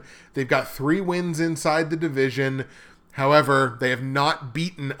Washington. They've got 3 wins inside the division. However, they have not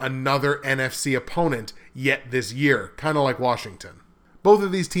beaten another NFC opponent yet this year, kind of like Washington. Both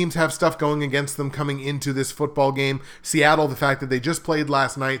of these teams have stuff going against them coming into this football game. Seattle, the fact that they just played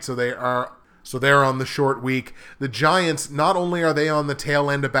last night, so they're on the short week. The Giants, not only are they on the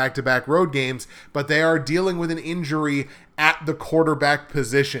tail end of back-to-back road games, but they are dealing with an injury at the quarterback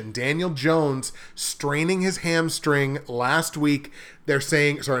position. Daniel Jones straining his hamstring last week. They're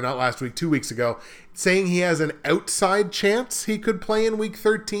saying, 2 weeks ago, saying he has an outside chance he could play in week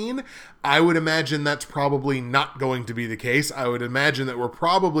 13. I would imagine that's probably not going to be the case. I would imagine that we're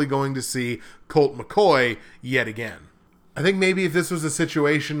probably going to see Colt McCoy yet again. I think maybe if this was a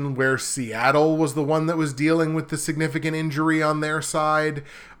situation where Seattle was the one that was dealing with the significant injury on their side,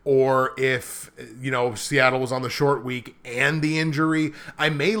 or if, Seattle was on the short week and the injury, I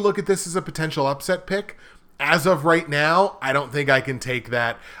may look at this as a potential upset pick. As of right now, I don't think I can take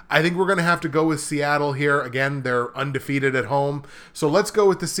that. I think we're going to have to go with Seattle here. Again, they're undefeated at home. So let's go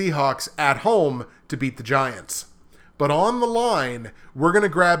with the Seahawks at home to beat the Giants. But on the line, we're going to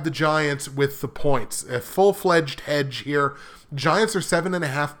grab the Giants with the points. A full-fledged hedge here. Giants are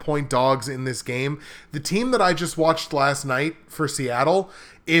 7.5-point dogs in this game. The team that I just watched last night for Seattle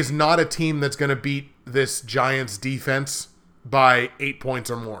is not a team that's going to beat this Giants defense by 8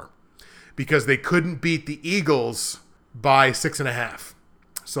 points or more, because they couldn't beat the Eagles by 6.5.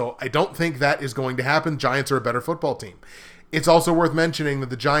 So I don't think that is going to happen. Giants are a better football team. It's also worth mentioning that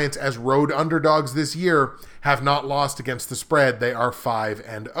the Giants, as road underdogs this year, have not lost against the spread. They are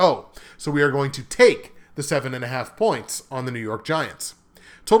 5-0. So we are going to take the 7.5 points on the New York Giants.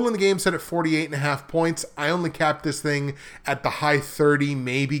 Total in the game set at 48.5 points. I only capped this thing at the high 30,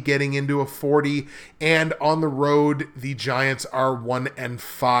 maybe getting into a 40. And on the road, the Giants are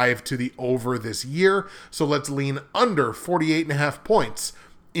 1-5 to the over this year. So let's lean under 48.5 points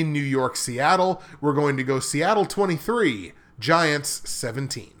in New York, Seattle. We're going to go Seattle 23, Giants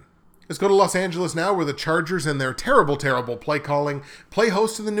 17. Let's go to Los Angeles now, where the Chargers and their terrible, terrible play calling play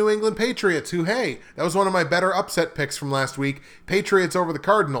host to the New England Patriots, who, hey, that was one of my better upset picks from last week. Patriots over the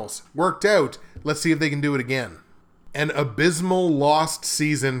Cardinals. Worked out. Let's see if they can do it again. An abysmal lost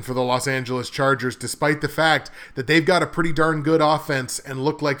season for the Los Angeles Chargers, despite the fact that they've got a pretty darn good offense and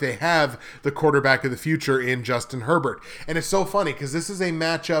look like they have the quarterback of the future in Justin Herbert. And it's so funny because this is a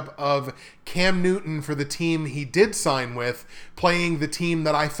matchup of Cam Newton for the team he did sign with playing the team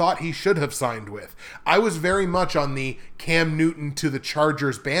that I thought he should have signed with. I was very much on the Cam Newton to the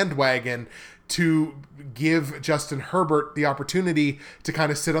Chargers bandwagon to give Justin Herbert the opportunity to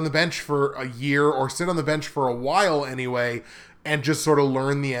kind of sit on the bench for a year, or sit on the bench for a while anyway, and just sort of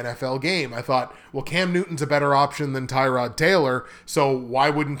learn the NFL game. I thought, well, Cam Newton's a better option than Tyrod Taylor, so why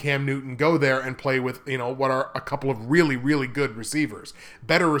wouldn't Cam Newton go there and play with, what are a couple of really, really good receivers,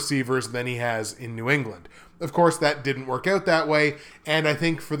 better receivers than he has in New England. Of course, that didn't work out that way, and I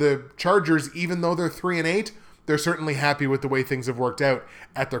think for the Chargers, even though they're 3-8, they're certainly happy with the way things have worked out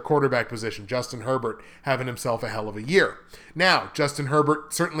at their quarterback position. Justin Herbert having himself a hell of a year. Now, Justin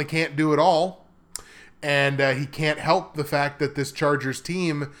Herbert certainly can't do it all, and he can't help the fact that this Chargers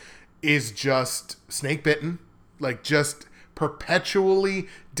team is just snake-bitten, like just perpetually,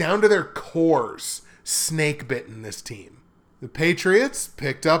 down to their cores, snake-bitten, this team. The Patriots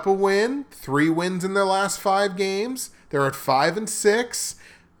picked up a win, 3 wins in their last 5 games. They're at 5-6.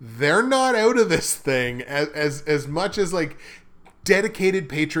 They're not out of this thing as much as like dedicated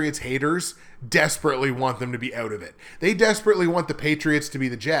Patriots haters desperately want them to be out of it. They desperately want the Patriots to be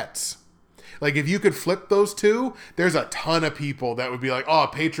the Jets. Like, if you could flip those two, there's a ton of people that would be like, oh,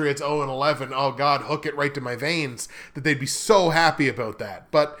 Patriots 0-11, oh God, hook it right to my veins, that they'd be so happy about that.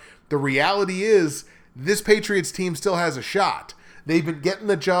 But the reality is, this Patriots team still has a shot. They've been getting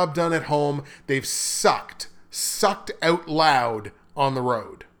the job done at home. They've sucked out loud on the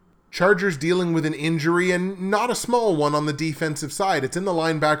road. Chargers dealing with an injury, and not a small one on the defensive side. It's in the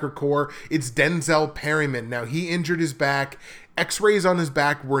linebacker core. It's Denzel Perryman. Now, he injured his back. X-rays on his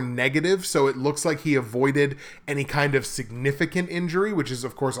back were negative, so it looks like he avoided any kind of significant injury, which is,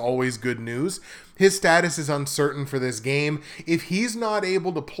 of course, always good news. His status is uncertain for this game. If he's not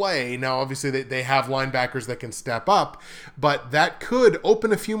able to play, now obviously they have linebackers that can step up, but that could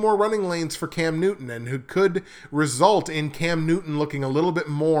open a few more running lanes for Cam Newton, and who could result in Cam Newton looking a little bit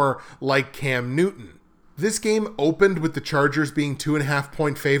more like Cam Newton. This game opened with the Chargers being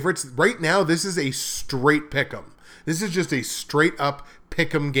 2.5-point favorites. Right now, this is a straight pick'em. This is just a straight-up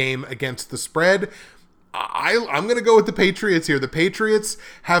pick'em game against the spread. I'm going to go with the Patriots here. The Patriots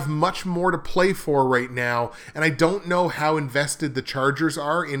have much more to play for right now, and I don't know how invested the Chargers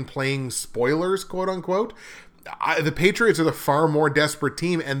are in playing spoilers, quote-unquote. The Patriots are the far more desperate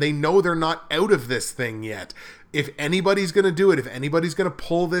team, and they know they're not out of this thing yet. If anybody's going to do it, if anybody's going to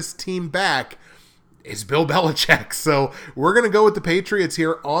pull this team back, it's Bill Belichick. So we're going to go with the Patriots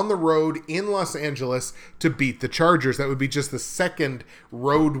here on the road in Los Angeles to beat the Chargers. That would be just the second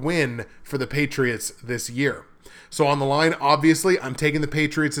road win for the Patriots this year. So on the line, obviously, I'm taking the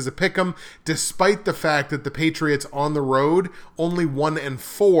Patriots as a pick'em, despite the fact that the Patriots on the road only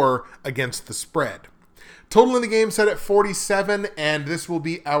 1-4 against the spread. Total in the game set at 47, and this will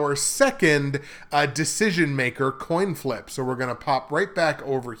be our second decision maker coin flip. So we're going to pop right back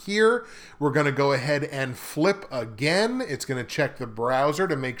over here. We're going to go ahead and flip again. It's going to check the browser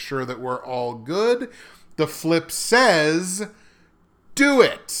to make sure that we're all good. The flip says, do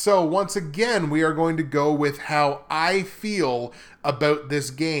it. So once again, we are going to go with how I feel about this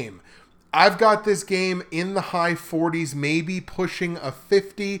game. I've got this game in the high 40s, maybe pushing a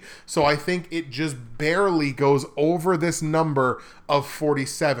 50, so I think it just barely goes over this number of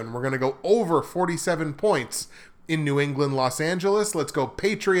 47. We're going to go over 47 points in New England, Los Angeles. Let's go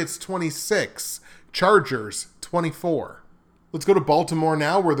Patriots 26, Chargers 24. Let's go to Baltimore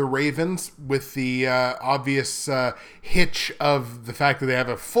now, where the Ravens, with the obvious hitch of the fact that they have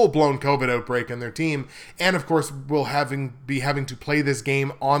a full-blown COVID outbreak on their team, and of course will be having to play this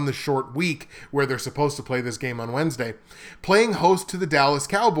game on the short week where they're supposed to play this game on Wednesday, playing host to the Dallas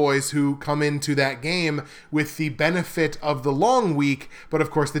Cowboys, who come into that game with the benefit of the long week, but of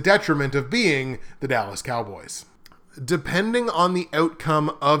course the detriment of being the Dallas Cowboys. Depending on the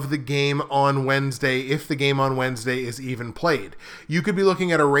outcome of the game on Wednesday, if the game on Wednesday is even played, you could be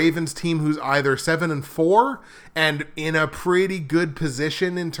looking at a Ravens team who's either 7-4 and in a pretty good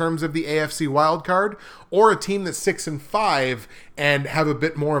position in terms of the AFC wildcard, or a team that's 6-5 and have a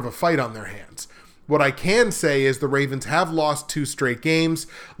bit more of a fight on their hands. What I can say is the Ravens have lost 2 straight games.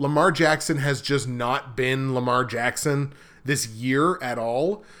 Lamar Jackson has just not been Lamar Jackson this year at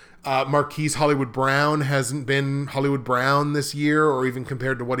all. Marquise Hollywood Brown hasn't been Hollywood Brown this year, or even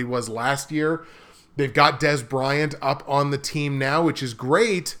compared to what he was last year. They've got Dez Bryant up on the team now, which is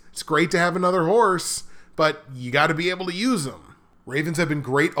great. It's great to have another horse, but you got to be able to use them. Ravens have been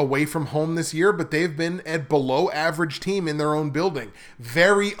great away from home this year, but they've been a below average team in their own building.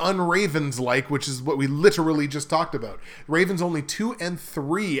 Very un-Ravens-like, which is what we literally just talked about. Ravens only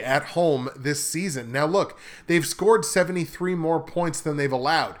 2-3 at home this season. Now look, they've scored 73 more points than they've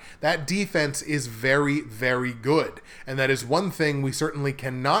allowed. That defense is very, very good. And that is one thing we certainly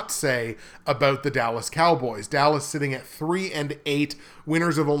cannot say about the Dallas Cowboys. Dallas sitting at 3-8,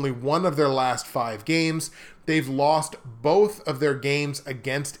 winners of only one of their last 5 games. They've lost both of their games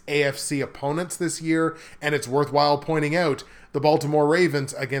against AFC opponents this year, and it's worthwhile pointing out the Baltimore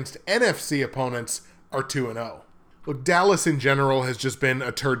Ravens against NFC opponents are 2-0. Look, Dallas in general has just been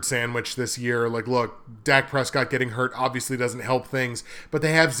a turd sandwich this year. Like, look, Dak Prescott getting hurt obviously doesn't help things, but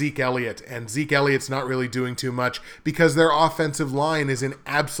they have Zeke Elliott, and Zeke Elliott's not really doing too much because their offensive line is in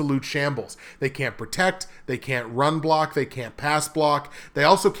absolute shambles. They can't protect, they can't run block, they can't pass block. They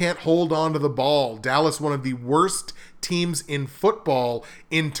also can't hold on to the ball. Dallas, one of the worst teams in football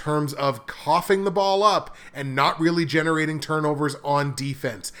in terms of coughing the ball up and not really generating turnovers on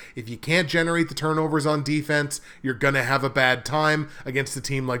defense. If you can't generate the turnovers on defense, you're going to have a bad time against a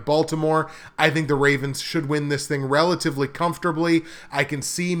team like Baltimore. I think the Ravens should win this thing relatively comfortably. I can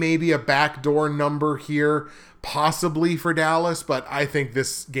see maybe a backdoor number here, possibly for Dallas, but I think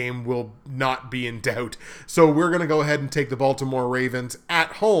this game will not be in doubt. So we're going to go ahead and take the Baltimore Ravens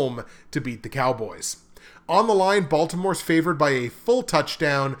at home to beat the Cowboys. On the line, Baltimore's favored by a full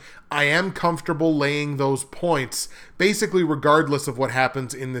touchdown. I am comfortable laying those points, basically regardless of what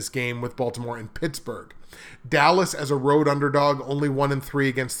happens in this game with Baltimore and Pittsburgh. Dallas, as a road underdog, only 1-3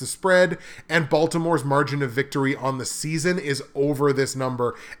 against the spread, and Baltimore's margin of victory on the season is over this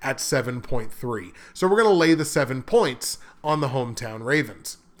number at 7.3. So we're going to lay the 7 points on the hometown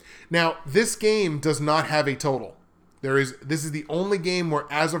Ravens. Now, this game does not have a total. This is the only game where,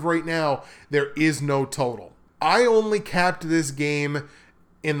 as of right now, there is no total. I only capped this game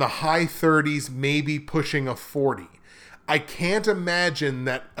in the high 30s, maybe pushing a 40. I can't imagine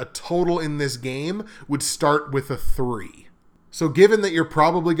that a total in this game would start with a 3. So given that you're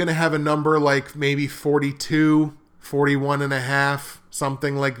probably going to have a number like maybe 42, 41 and a half,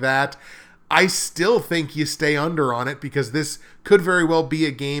 something like that, I still think you stay under on it because this could very well be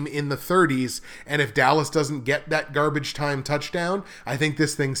a game in the 30s, and if Dallas doesn't get that garbage time touchdown, I think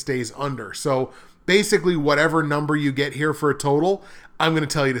this thing stays under. So basically whatever number you get here for a total, I'm going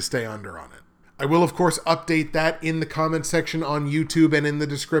to tell you to stay under on it. I will, of course, update that in the comment section on YouTube and in the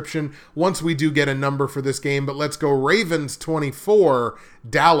description once we do get a number for this game, but let's go Ravens 24,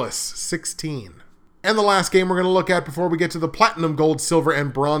 Dallas 16. And the last game we're going to look at before we get to the platinum, gold, silver,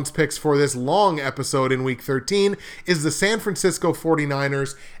 and bronze picks for this long episode in Week 13 is the San Francisco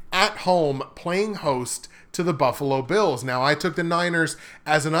 49ers at home playing host to the Buffalo Bills. Now, I took the Niners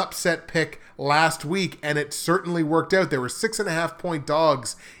as an upset pick last week, and it certainly worked out. They were 6.5-point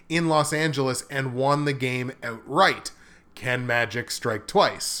dogs in Los Angeles and won the game outright. Can magic strike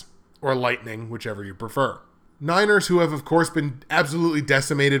twice? Or lightning, whichever you prefer. Niners, who have, of course, been absolutely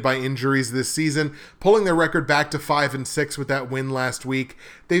decimated by injuries this season, pulling their record back to 5-6 with that win last week.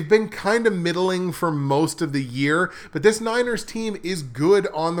 They've been kind of middling for most of the year, but this Niners team is good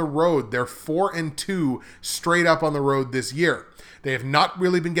on the road. They're 4-2 straight up on the road this year. They have not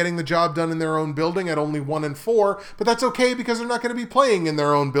really been getting the job done in their own building at only 1-4, but that's okay because they're not going to be playing in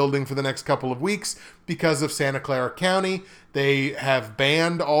their own building for the next couple of weeks because of Santa Clara County. They have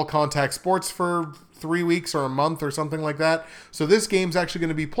banned all contact sports for 3 weeks or a month or something like that. So this game's actually going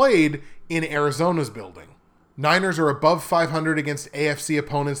to be played in Arizona's building. Niners are above 500 against AFC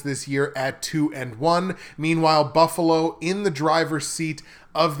opponents this year at 2-1. Meanwhile, Buffalo in the driver's seat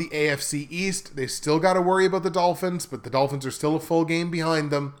of the AFC East. They still got to worry about the Dolphins, but the Dolphins are still a full game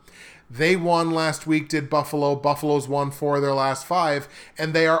behind them. They won last week, did Buffalo. Buffalo's won 4 of their last 5,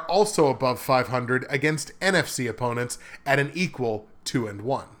 and they are also above 500 against NFC opponents at an equal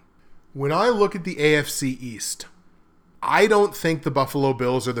 2-1. When I look at the AFC East, I don't think the Buffalo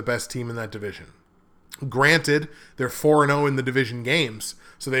Bills are the best team in that division. Granted, they're 4-0 in the division games,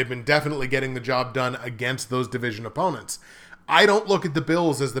 so they've been definitely getting the job done against those division opponents. I don't look at the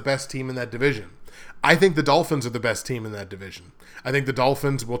Bills as the best team in that division. I think the Dolphins are the best team in that division. I think the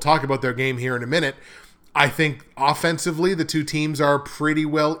Dolphins, we'll talk about their game here in a minute. I think offensively, the two teams are pretty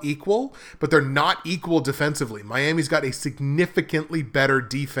well equal, but they're not equal defensively. Miami's got a significantly better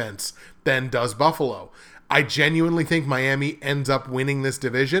defense than does Buffalo. I genuinely think Miami ends up winning this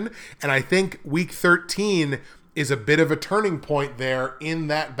division, and I think Week 13 is a bit of a turning point there in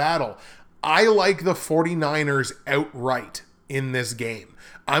that battle. I like the 49ers outright in this game.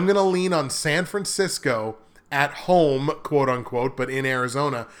 I'm going to lean on San Francisco at home, quote unquote, but in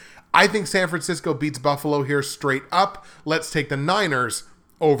Arizona. I think San Francisco beats Buffalo here straight up. Let's take the Niners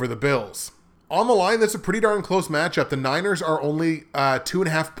over the Bills. On the line, that's a pretty darn close matchup. The Niners are only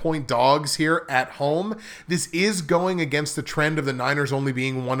 2.5-point dogs here at home. This is going against the trend of the Niners only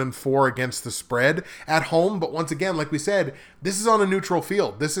being 1-4 against the spread at home. But once again, like we said, this is on a neutral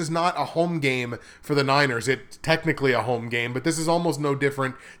field. This is not a home game for the Niners. It's technically a home game, but this is almost no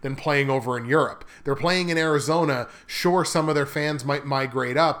different than playing over in Europe. They're playing in Arizona. Sure, some of their fans might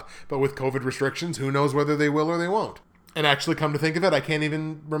migrate up, but with COVID restrictions, who knows whether they will or they won't. And actually, come to think of it, I can't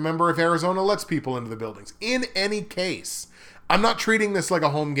even remember if Arizona lets people into the buildings. In any case, I'm not treating this like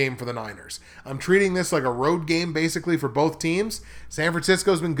a home game for the Niners. I'm treating this like a road game, basically, for both teams. San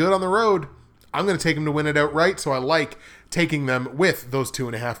Francisco's been good on the road. I'm going to take them to win it outright, so I like taking them with those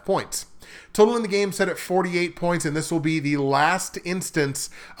 2.5 points. Total in the game set at 48 points, and this will be the last instance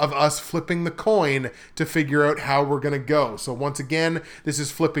of us flipping the coin to figure out how we're going to go. So once again, this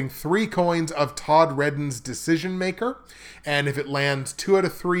is flipping 3 coins of Todd Redden's Decision Maker, and if it lands 2 out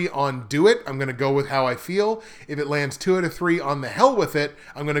of 3 on Do It, I'm going to go with how I feel. If it lands 2 out of 3 on The Hell With It,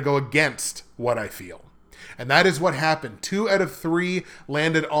 I'm going to go against what I feel. And that is what happened. 2 out of 3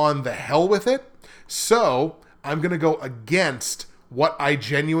 landed on The Hell With It, so I'm going to go against what I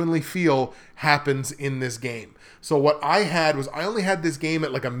genuinely feel happens in this game. So what I had was I only had this game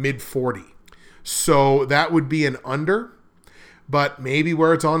at like a mid-40. So that would be an under. But maybe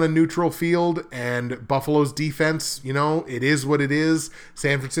where it's on a neutral field and Buffalo's defense, you know, it is what it is.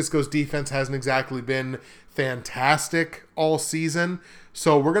 San Francisco's defense hasn't exactly been fantastic all season.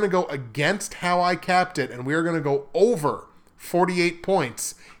 So we're going to go against how I capped it, and we're going to go over 48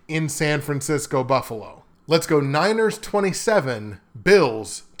 points in San Francisco, Buffalo. Let's go Niners 27,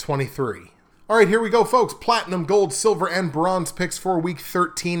 Bills 23. All right, here we go, folks. Platinum, gold, silver, and bronze picks for Week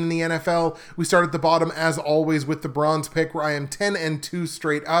 13 in the NFL. We start at the bottom, as always, with the bronze pick, where I am 10-2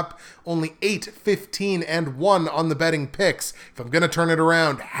 straight up, only 8, 15, and 1 on the betting picks. If I'm going to turn it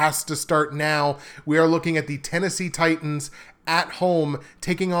around, has to start now. We are looking at the Tennessee Titans at home,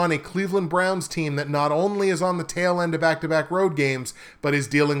 taking on a Cleveland Browns team that not only is on the tail end of back-to-back road games, but is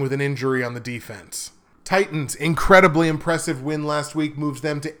dealing with an injury on the defense. Titans, incredibly impressive win last week, moves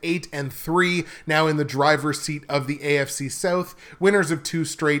them to 8-3, now in the driver's seat of the AFC South, winners of 2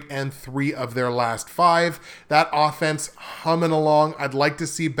 straight and 3 of their last 5. That offense humming along. I'd like to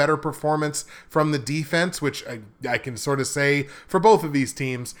see better performance from the defense, which I can sort of say for both of these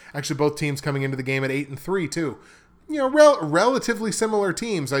teams. Actually, both teams coming into the game at 8-3 too. You know, relatively similar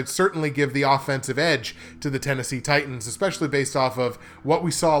teams. I'd certainly give the offensive edge to the Tennessee Titans, especially based off of what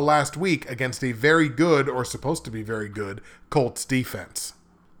we saw last week against a very good, or supposed to be very good, Colts defense.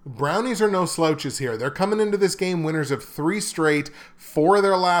 Brownies are no slouches here. They're coming into this game winners of 3 straight, 4 of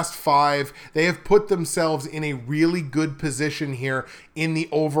their last 5. They have put themselves in a really good position here in the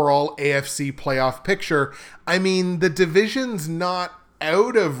overall AFC playoff picture. I mean, the division's not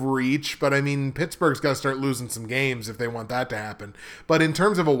out of reach, but I mean, Pittsburgh's got to start losing some games if they want that to happen. But in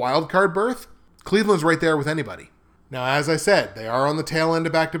terms of a wild card berth, Cleveland's right there with anybody. Now, as I said, they are on the tail end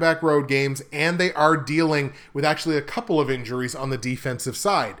of back-to-back road games, and they are dealing with actually a couple of injuries on the defensive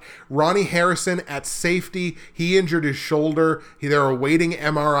side. Ronnie Harrison at safety, he injured his shoulder. They're awaiting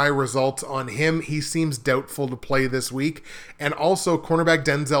MRI results on him. He seems doubtful to play this week. And also cornerback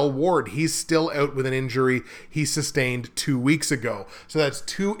Denzel Ward, he's still out with an injury he sustained 2 weeks ago. So that's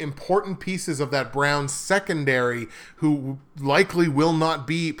two important pieces of that Browns secondary who likely will not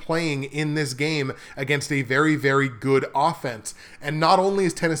be playing in this game against a very, very good offense. And not only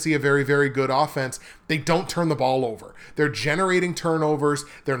is Tennessee a very, very good offense, they don't turn the ball over. They're generating turnovers.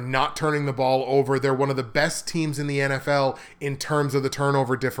 They're not turning the ball over. They're one of the best teams in the NFL in terms of the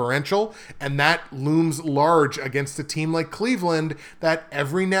turnover differential. And that looms large against a team like Cleveland that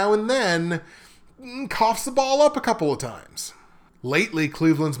every now and then coughs the ball up a couple of times. Lately,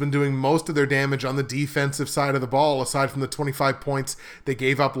 Cleveland's been doing most of their damage on the defensive side of the ball, aside from the 25 points they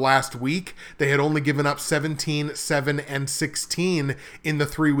gave up last week. They had only given up 17, 7, and 16 in the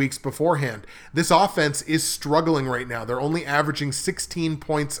 3 weeks beforehand. This offense is struggling right now. They're only averaging 16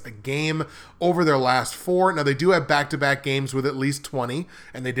 points a game over their last 4. Now, they do have back-to-back games with at least 20,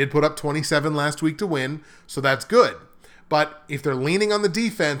 and they did put up 27 last week to win, so that's good. But if they're leaning on the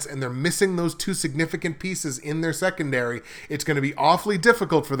defense and they're missing those two significant pieces in their secondary, it's going to be awfully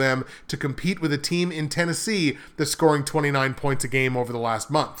difficult for them to compete with a team in Tennessee that's scoring 29 points a game over the last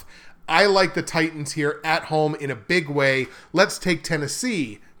month. I like the Titans here at home in a big way. Let's take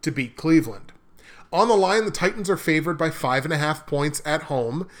Tennessee to beat Cleveland. On the line, the Titans are favored by 5.5 points at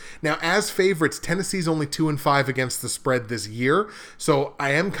home. Now, as favorites, Tennessee's only 2-5 against the spread this year. So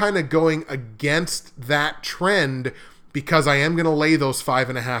I am kind of going against that trend because I am going to lay those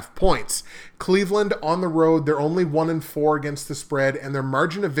 5.5 points. Cleveland on the road, they're only 1-4 against the spread, and their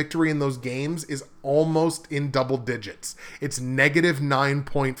margin of victory in those games is almost in double digits. It's negative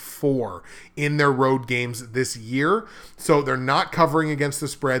 9.4 in their road games this year. So they're not covering against the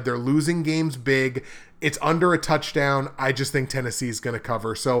spread. They're losing games big. It's under a touchdown. I just think Tennessee is going to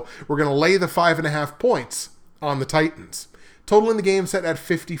cover. So we're going to lay the 5.5 points on the Titans. Total in the game set at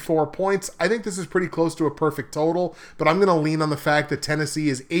 54 points. I think this is pretty close to a perfect total, but I'm going to lean on the fact that Tennessee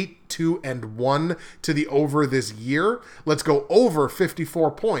is 8-2-1 to the over this year. Let's go over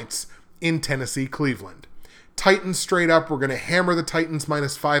 54 points in Tennessee-Cleveland. Titans straight up. We're going to hammer the Titans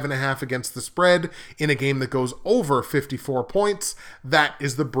minus 5.5 against the spread in a game that goes over 54 points. That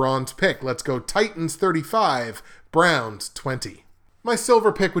is the bronze pick. Let's go Titans 35, Browns 20. My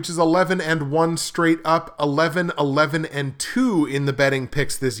silver pick, which is 11-1 straight up, 11-2 in the betting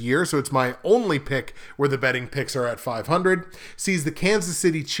picks this year, so it's my only pick where the betting picks are at 500, sees the Kansas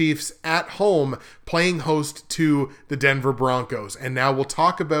City Chiefs at home playing host to the Denver Broncos. And now we'll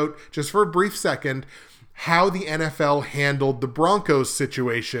talk about, just for a brief second, how the NFL handled the Broncos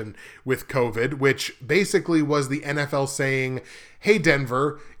situation with COVID, which basically was the NFL saying, hey,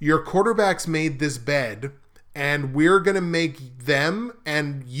 Denver, your quarterbacks made this bed, and we're going to make them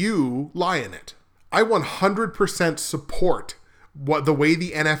and you lie in it. I 100% support the way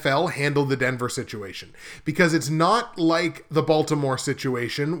the NFL handled the Denver situation, because it's not like the Baltimore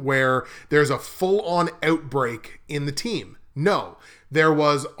situation where there's a full-on outbreak in the team. No, there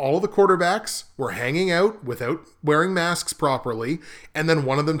was all the quarterbacks were hanging out without wearing masks properly, and then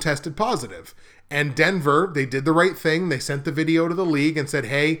one of them tested positive. And Denver, they did the right thing. They sent the video to the league and said,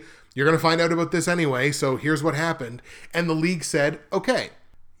 hey, you're going to find out about this anyway, so here's what happened. And the league said, okay,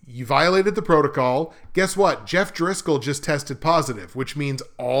 you violated the protocol. Guess what? Jeff Driscoll just tested positive, which means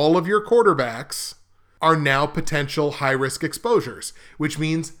all of your quarterbacks are now potential high-risk exposures, which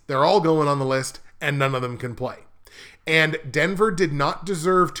means they're all going on the list and none of them can play. And Denver did not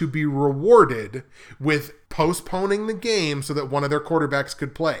deserve to be rewarded with postponing the game so that one of their quarterbacks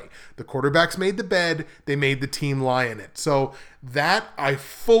could play. The quarterbacks made the bed, they made the team lie in it. So that I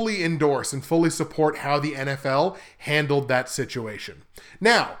fully endorse and fully support how the NFL handled that situation.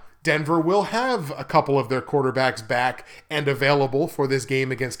 Now, Denver will have a couple of their quarterbacks back and available for this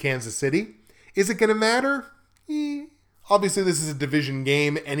game against Kansas City. Is it going to matter? Obviously, this is a division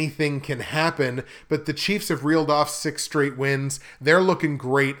game. Anything can happen, but the Chiefs have reeled off 6 straight wins. They're looking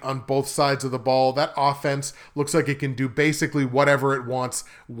great on both sides of the ball. That offense looks like it can do basically whatever it wants,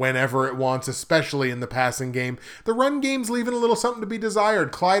 whenever it wants, especially in the passing game. The run game's leaving a little something to be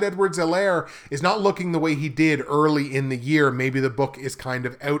desired. Clyde Edwards-Helaire is not looking the way he did early in the year. Maybe the book is kind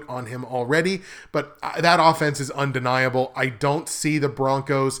of out on him already, but that offense is undeniable. I don't see the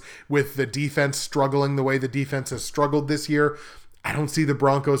Broncos with the defense struggling the way the defense has struggled this year. I don't see the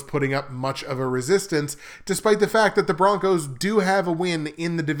Broncos putting up much of a resistance, despite the fact that the Broncos do have a win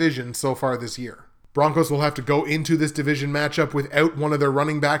in the division so far this year. Broncos will have to go into this division matchup without one of their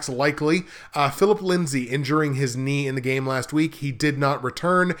running backs, likely. Philip Lindsay injuring his knee in the game last week. He did not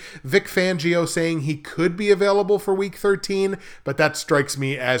return. Vic Fangio saying he could be available for week 13, but that strikes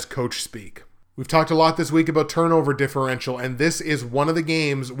me as coach speak. We've talked a lot this week about turnover differential, and this is one of the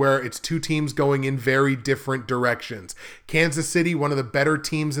games where it's two teams going in very different directions. Kansas City, one of the better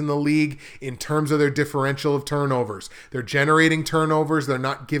teams in the league in terms of their differential of turnovers. They're generating turnovers. They're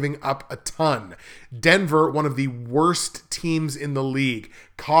not giving up a ton. Denver, one of the worst teams in the league,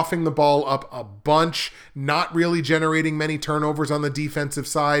 coughing the ball up a bunch, not really generating many turnovers on the defensive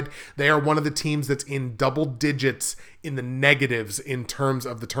side. They are one of the teams that's in double digits in the negatives in terms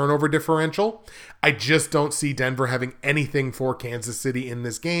of the turnover differential. I just don't see Denver having anything for Kansas City in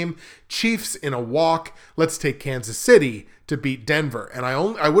this game. Chiefs in a walk. Let's take Kansas City to beat Denver. And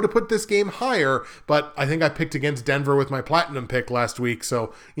I would have put this game higher, but I think I picked against Denver with my platinum pick last week.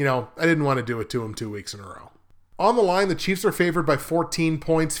 So, I didn't want to do it to them 2 weeks in a row. On the line, the Chiefs are favored by 14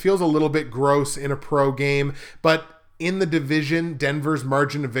 points. Feels a little bit gross in a pro game, but in the division, Denver's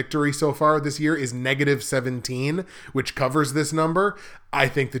margin of victory so far this year is -17, which covers this number. I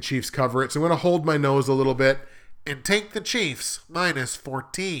think the Chiefs cover it, so I'm going to hold my nose a little bit and take the Chiefs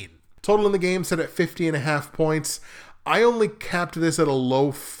 -14. Total in the game set at 50.5 points. I only capped this at a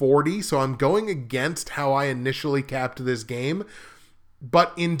low 40, so I'm going against how I initially capped this game.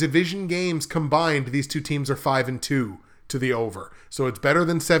 But in division games combined, these two teams are 5-2 to the over. So it's better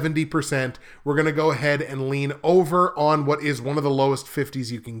than 70%. We're going to go ahead and lean over on what is one of the lowest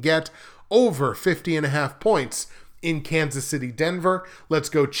 50s you can get. Over 50.5 points in Kansas City, Denver. Let's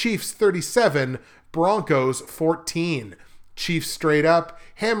go Chiefs 37, Broncos 14. Chiefs straight up,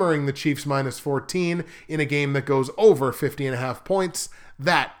 hammering the Chiefs -14 in a game that goes over 50.5 points.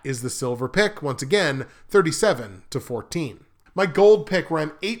 That is the silver pick. Once again, 37-14. My gold pick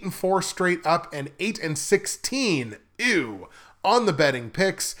ran 8-4 straight up and 8-16. Ew. On the betting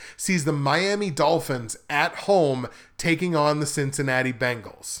picks, sees the Miami Dolphins at home taking on the Cincinnati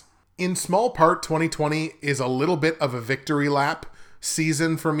Bengals. In small part, 2020 is a little bit of a victory lap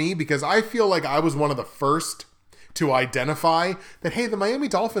season for me because I feel like I was one of the first to identify that, hey, the Miami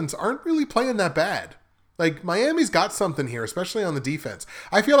Dolphins aren't really playing that bad. Like, Miami's got something here, especially on the defense.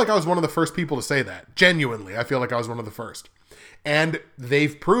 I feel like I was one of the first people to say that. Genuinely, I feel like I was one of the first. And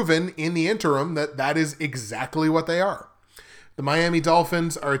they've proven in the interim that that is exactly what they are. The Miami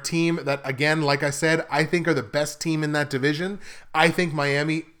Dolphins are a team that, again, like I said, I think are the best team in that division. I think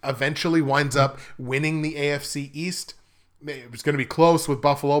Miami eventually winds up winning the AFC East. It's going to be close with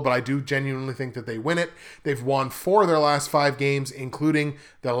Buffalo, but I do genuinely think that they win it. They've won 4 of their last 5 games, including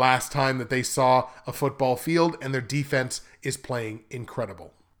the last time that they saw a football field, and their defense is playing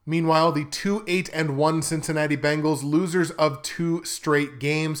incredible. Meanwhile, the 2-8-1 Cincinnati Bengals, losers of 2 straight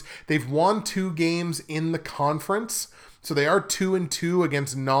games. They've won 2 games in the conference, so they are 2-2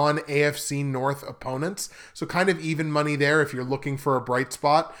 against non-AFC North opponents. So kind of even money there if you're looking for a bright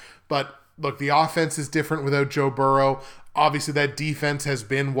spot. But look, the offense is different without Joe Burrow. Obviously, that defense has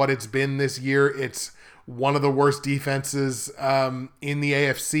been what it's been this year. It's one of the worst defenses in the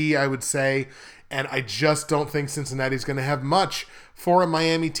AFC, I would say. And I just don't think Cincinnati's going to have much for a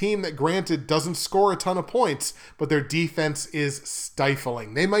Miami team that, granted, doesn't score a ton of points, but their defense is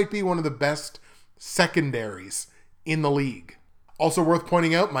stifling. They might be one of the best secondaries in the league. Also worth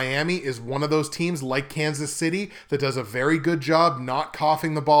pointing out, Miami is one of those teams like Kansas City that does a very good job not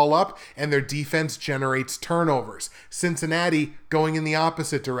coughing the ball up, and their defense generates turnovers. Cincinnati going in the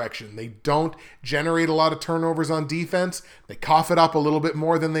opposite direction. They don't generate a lot of turnovers on defense. They cough it up a little bit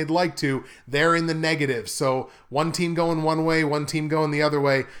more than they'd like to. They're in the negative. So one team going one way, one team going the other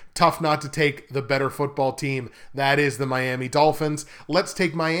way. Tough not to take the better football team. That is the Miami Dolphins. Let's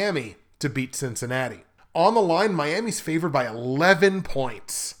take Miami to beat Cincinnati. On the line, Miami's favored by 11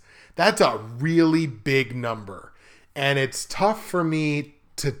 points. That's a really big number. And it's tough for me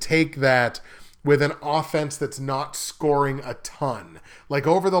to take that with an offense that's not scoring a ton. Like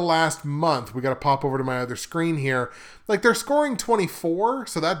over the last month, we got to pop over to my other screen here. Like they're scoring 24,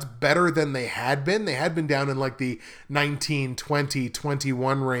 so that's better than they had been. They had been down in like the 19, 20,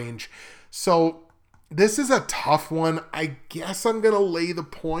 21 range. So this is a tough one. I guess I'm going to lay the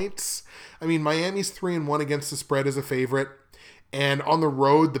points. I mean, Miami's 3-1 against the spread as a favorite. And on the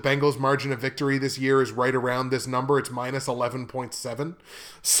road, the Bengals' margin of victory this year is right around this number. It's -11.7.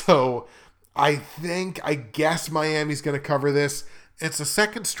 So I guess Miami's going to cover this. It's a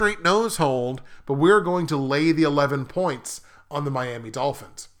second straight nose hold, but we're going to lay the 11 points on the Miami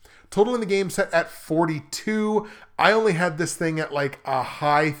Dolphins. Total in the game set at 42. I only had this thing at like a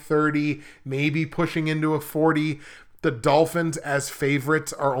high 30, maybe pushing into a 40. The Dolphins as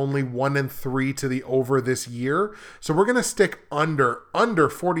favorites are only 1-3 to the over this year. So we're going to stick under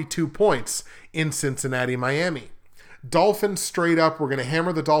 42 points in Cincinnati, Miami. Dolphins straight up. We're going to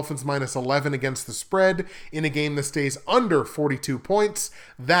hammer the Dolphins -11 against the spread in a game that stays under 42 points.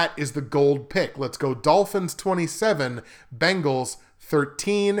 That is the gold pick. Let's go Dolphins 27, Bengals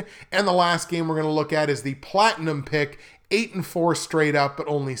 13. And the last game we're going to look at is the platinum pick, 8-4 straight up, but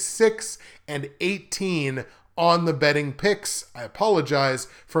only 6 and 18 on the betting picks. I apologize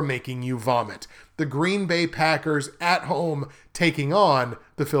for making you vomit. The Green Bay Packers at home taking on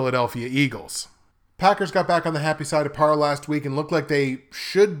the Philadelphia Eagles. Packers got back on the happy side of par last week and looked like they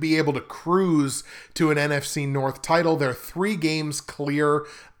should be able to cruise to an NFC North title. They're 3 games clear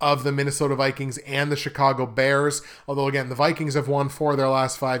of the Minnesota Vikings and the Chicago Bears. Although, again, the Vikings have won 4 of their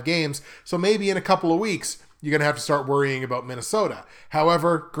last 5 games. So maybe in a couple of weeks, you're going to have to start worrying about Minnesota.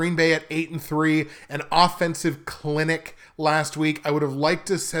 However, Green Bay at 8-3, an offensive clinic last week. I would have liked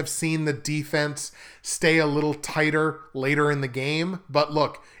to have seen the defense stay a little tighter later in the game. But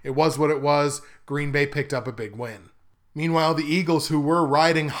look, it was what it was. Green Bay picked up a big win. Meanwhile, the Eagles, who were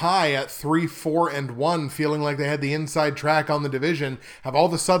riding high at 3-4-1, feeling like they had the inside track on the division, have all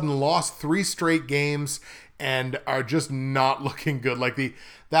of a sudden lost 3 straight games and are just not looking good. Like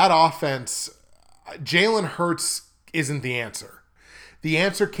that offense, Jalen Hurts isn't the answer. The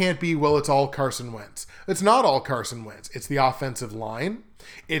answer can't be, well, it's all Carson Wentz. It's not all Carson Wentz. It's the offensive line.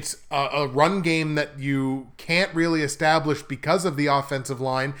 It's a run game that you can't really establish because of the offensive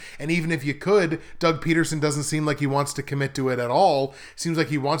line. And even if you could, Doug Peterson doesn't seem like he wants to commit to it at all. Seems like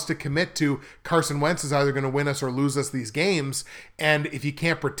he wants to commit to Carson Wentz is either going to win us or lose us these games. And if you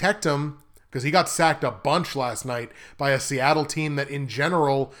can't protect him, because he got sacked a bunch last night by a Seattle team that in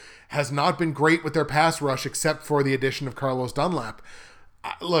general has not been great with their pass rush except for the addition of Carlos Dunlap.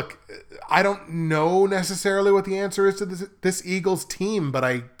 Look, I don't know necessarily what the answer is to this Eagles team, but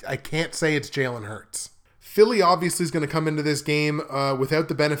I can't say it's Jalen Hurts. Philly obviously is going to come into this game without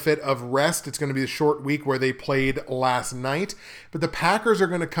the benefit of rest. It's going to be a short week where they played last night. But the Packers are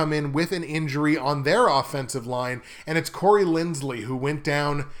going to come in with an injury on their offensive line, and it's Corey Linsley who went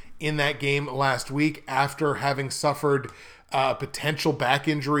down in that game last week after having suffered potential back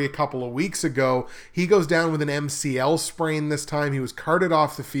injury a couple of weeks ago. He goes down with an MCL sprain this time. He was carted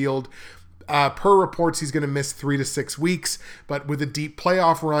off the field. Per reports, he's going to miss 3 to 6 weeks, but with a deep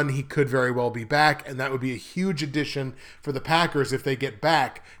playoff run, he could very well be back, and that would be a huge addition for the Packers if they get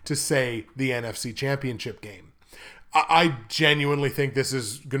back to, say, the NFC Championship game. I genuinely think this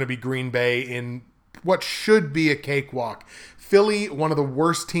is going to be Green Bay in what should be a cakewalk. Philly, one of the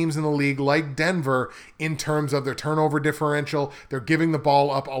worst teams in the league, like Denver, in terms of their turnover differential. They're giving the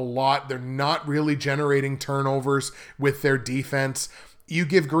ball up a lot. They're not really generating turnovers with their defense. You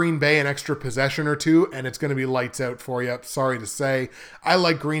give Green Bay an extra possession or two, and it's going to be lights out for you. Sorry to say. I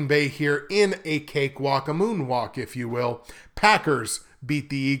like Green Bay here in a cakewalk, a moonwalk, if you will. Packers beat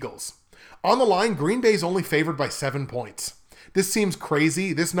the Eagles. On the line, Green Bay's only favored by 7 points. This seems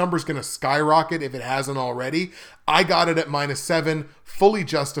crazy. This number's going to skyrocket if it hasn't already. I got it at -7, fully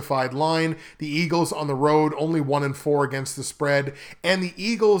justified line. The Eagles on the road, only 1-4 against the spread. And the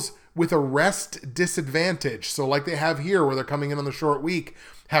Eagles with a rest disadvantage, so like they have here where they're coming in on the short week,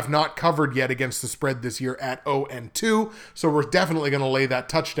 have not covered yet against the spread this year at 0-2. So we're definitely going to lay that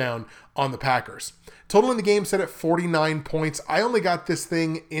touchdown on the Packers. Total in the game set at 49 points. I only got this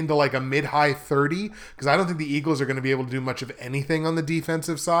thing into like a mid-high 30 because I don't think the Eagles are going to be able to do much of anything on the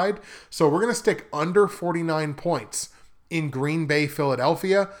defensive side. So we're going to stick under 49 points in Green Bay,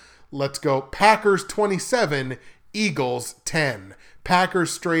 Philadelphia. Let's go Packers 27, Eagles 10.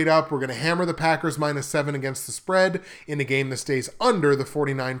 Packers straight up. We're going to hammer the Packers -7 against the spread in a game that stays under the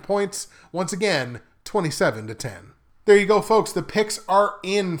 49 points. Once again, 27-10. There you go, folks. The picks are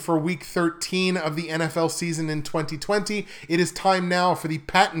in for Week 13 of the NFL season in 2020. It is time now for the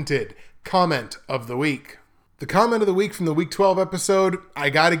patented comment of the week. The comment of the week from the Week 12 episode,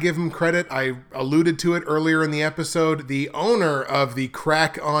 I got to give him credit. I alluded to it earlier in the episode. The owner of the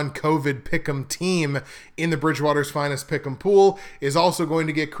Crack on COVID Pick'em team in the Bridgewater's Finest Pick'em pool is also going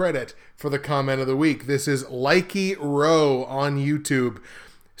to get credit for the comment of the week. This is Likey Rowe on YouTube,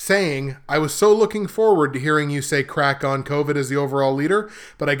 saying, I was so looking forward to hearing you say Crack on COVID as the overall leader,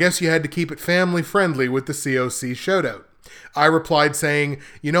 but I guess you had to keep it family friendly with the COC shoutout. I replied saying,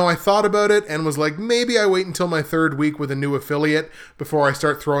 I thought about it and was like, maybe I wait until my 3rd week with a new affiliate before I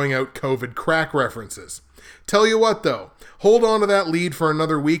start throwing out COVID crack references. Tell you what though, hold on to that lead for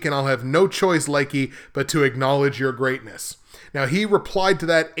another week and I'll have no choice, Likey, but to acknowledge your greatness. Now he replied to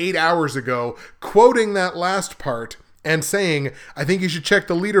that 8 hours ago, quoting that last part, and saying, I think you should check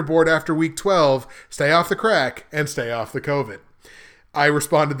the leaderboard after week 12, stay off the crack, and stay off the COVID. I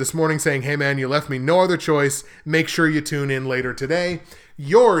responded this morning saying, hey man, you left me no other choice. Make sure you tune in later today.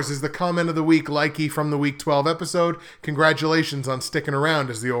 Yours is the comment of the week, Likey, from the week 12 episode. Congratulations on sticking around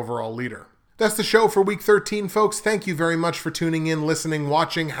as the overall leader. That's the show for week 13, folks. Thank you very much for tuning in, listening,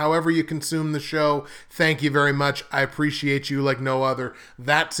 watching, however you consume the show. Thank you very much. I appreciate you like no other.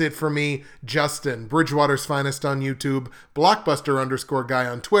 That's it for me, Justin, Bridgewater's Finest on YouTube,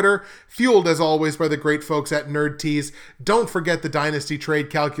 Blockbuster_guy on Twitter, fueled as always by the great folks at NerdTees. Don't forget the Dynasty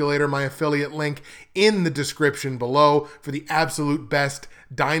Trade Calculator, my affiliate link in the description below for the absolute best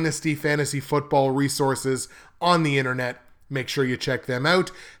Dynasty fantasy football resources on the internet. Make sure you check them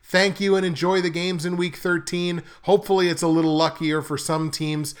out. Thank you and enjoy the games in week 13. Hopefully it's a little luckier for some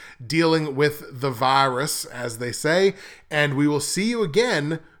teams dealing with the virus, as they say. And we will see you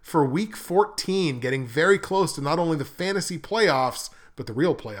again for week 14, getting very close to not only the fantasy playoffs, but the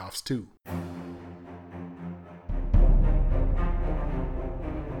real playoffs too.